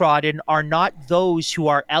downtrodden are not those who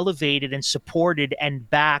are elevated and supported and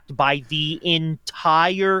backed by the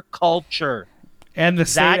entire culture. And the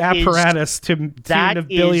state apparatus to the tune of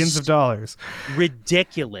billions of dollars.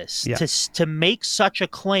 Ridiculous to make such a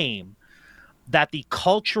claim that the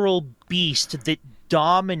cultural beast that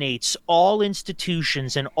dominates all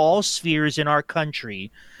institutions and all spheres in our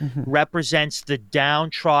country represents the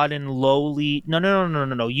downtrodden, lowly.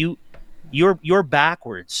 No. You're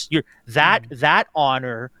backwards. That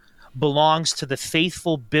honor belongs to the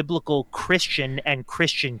faithful biblical Christian and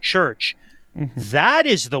Christian church. That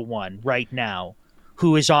is the one right now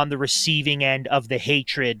who is on the receiving end of the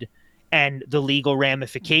hatred and the legal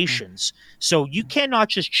ramifications. So you cannot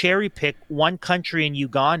just cherry pick one country in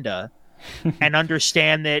Uganda and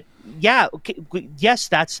understand that, yes,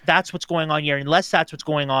 that's what's going on here, unless that's what's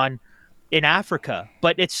going on in Africa.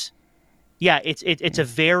 But it's a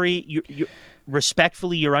very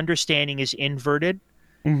respectfully, your understanding is inverted,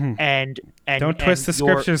 and don't twist the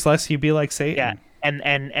scriptures lest you be like Satan. Yeah,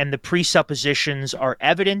 and the presuppositions are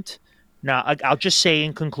evident. Now, I'll just say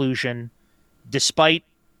in conclusion, despite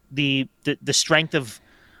the strength of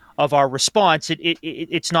our response,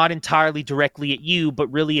 it's not entirely directly at you, but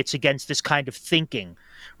really it's against this kind of thinking,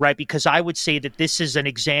 right? Because I would say that this is an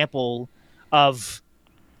example of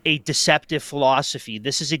a deceptive philosophy.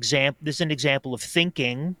 This is an example of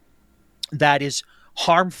thinking that is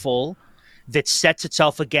harmful, that sets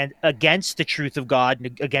itself against the truth of God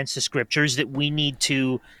and against the scriptures, that we need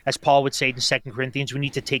to, as Paul would say in 2 Corinthians, we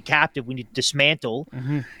need to take captive, we need to dismantle.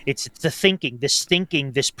 It's the thinking,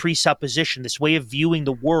 this presupposition, this way of viewing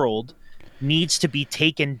the world needs to be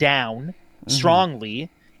taken down strongly,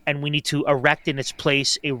 and we need to erect in its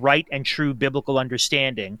place a right and true biblical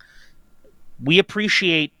understanding. We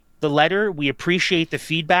appreciate the letter, we appreciate the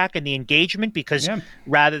feedback and the engagement, because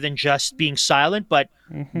rather than just being silent, but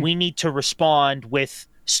we need to respond with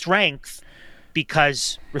strength,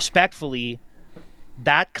 because respectfully,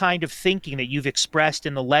 that kind of thinking that you've expressed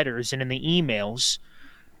in the letters and in the emails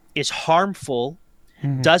is harmful,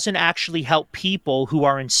 doesn't actually help people who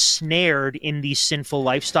are ensnared in these sinful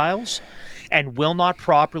lifestyles, and will not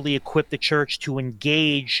properly equip the church to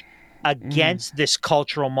engage against this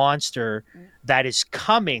cultural monster that is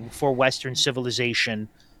coming for Western civilization.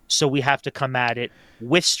 So we have to come at it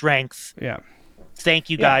with strength. Thank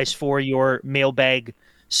you guys for your mailbag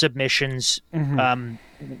submissions.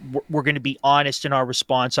 We're going to be honest in our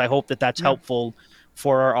response. I hope that that's helpful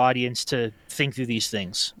for our audience to think through these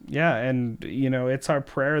things. Yeah, and it's our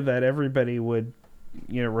prayer that everybody would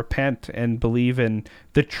repent and believe in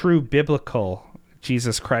the true biblical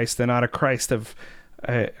Jesus Christ and not a Christ of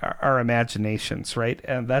our imaginations, right?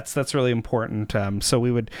 And that's really important. So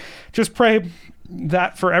we would just pray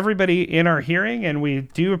that for everybody in our hearing, and we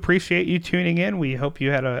do appreciate you tuning in. We hope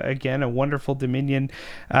you had a wonderful Dominion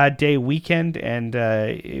Day weekend, and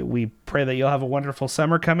we pray that you'll have a wonderful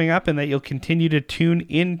summer coming up, and that you'll continue to tune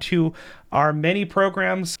into our many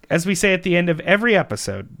programs. As we say at the end of every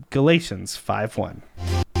episode, Galatians 5:1.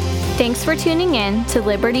 Thanks for tuning in to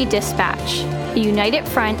Liberty Dispatch, a united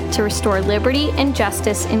front to restore liberty and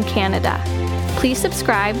justice in Canada. Please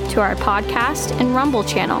subscribe to our podcast and Rumble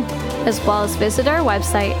channel, as well as visit our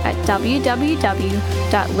website at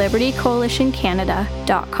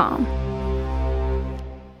www.libertycoalitioncanada.com.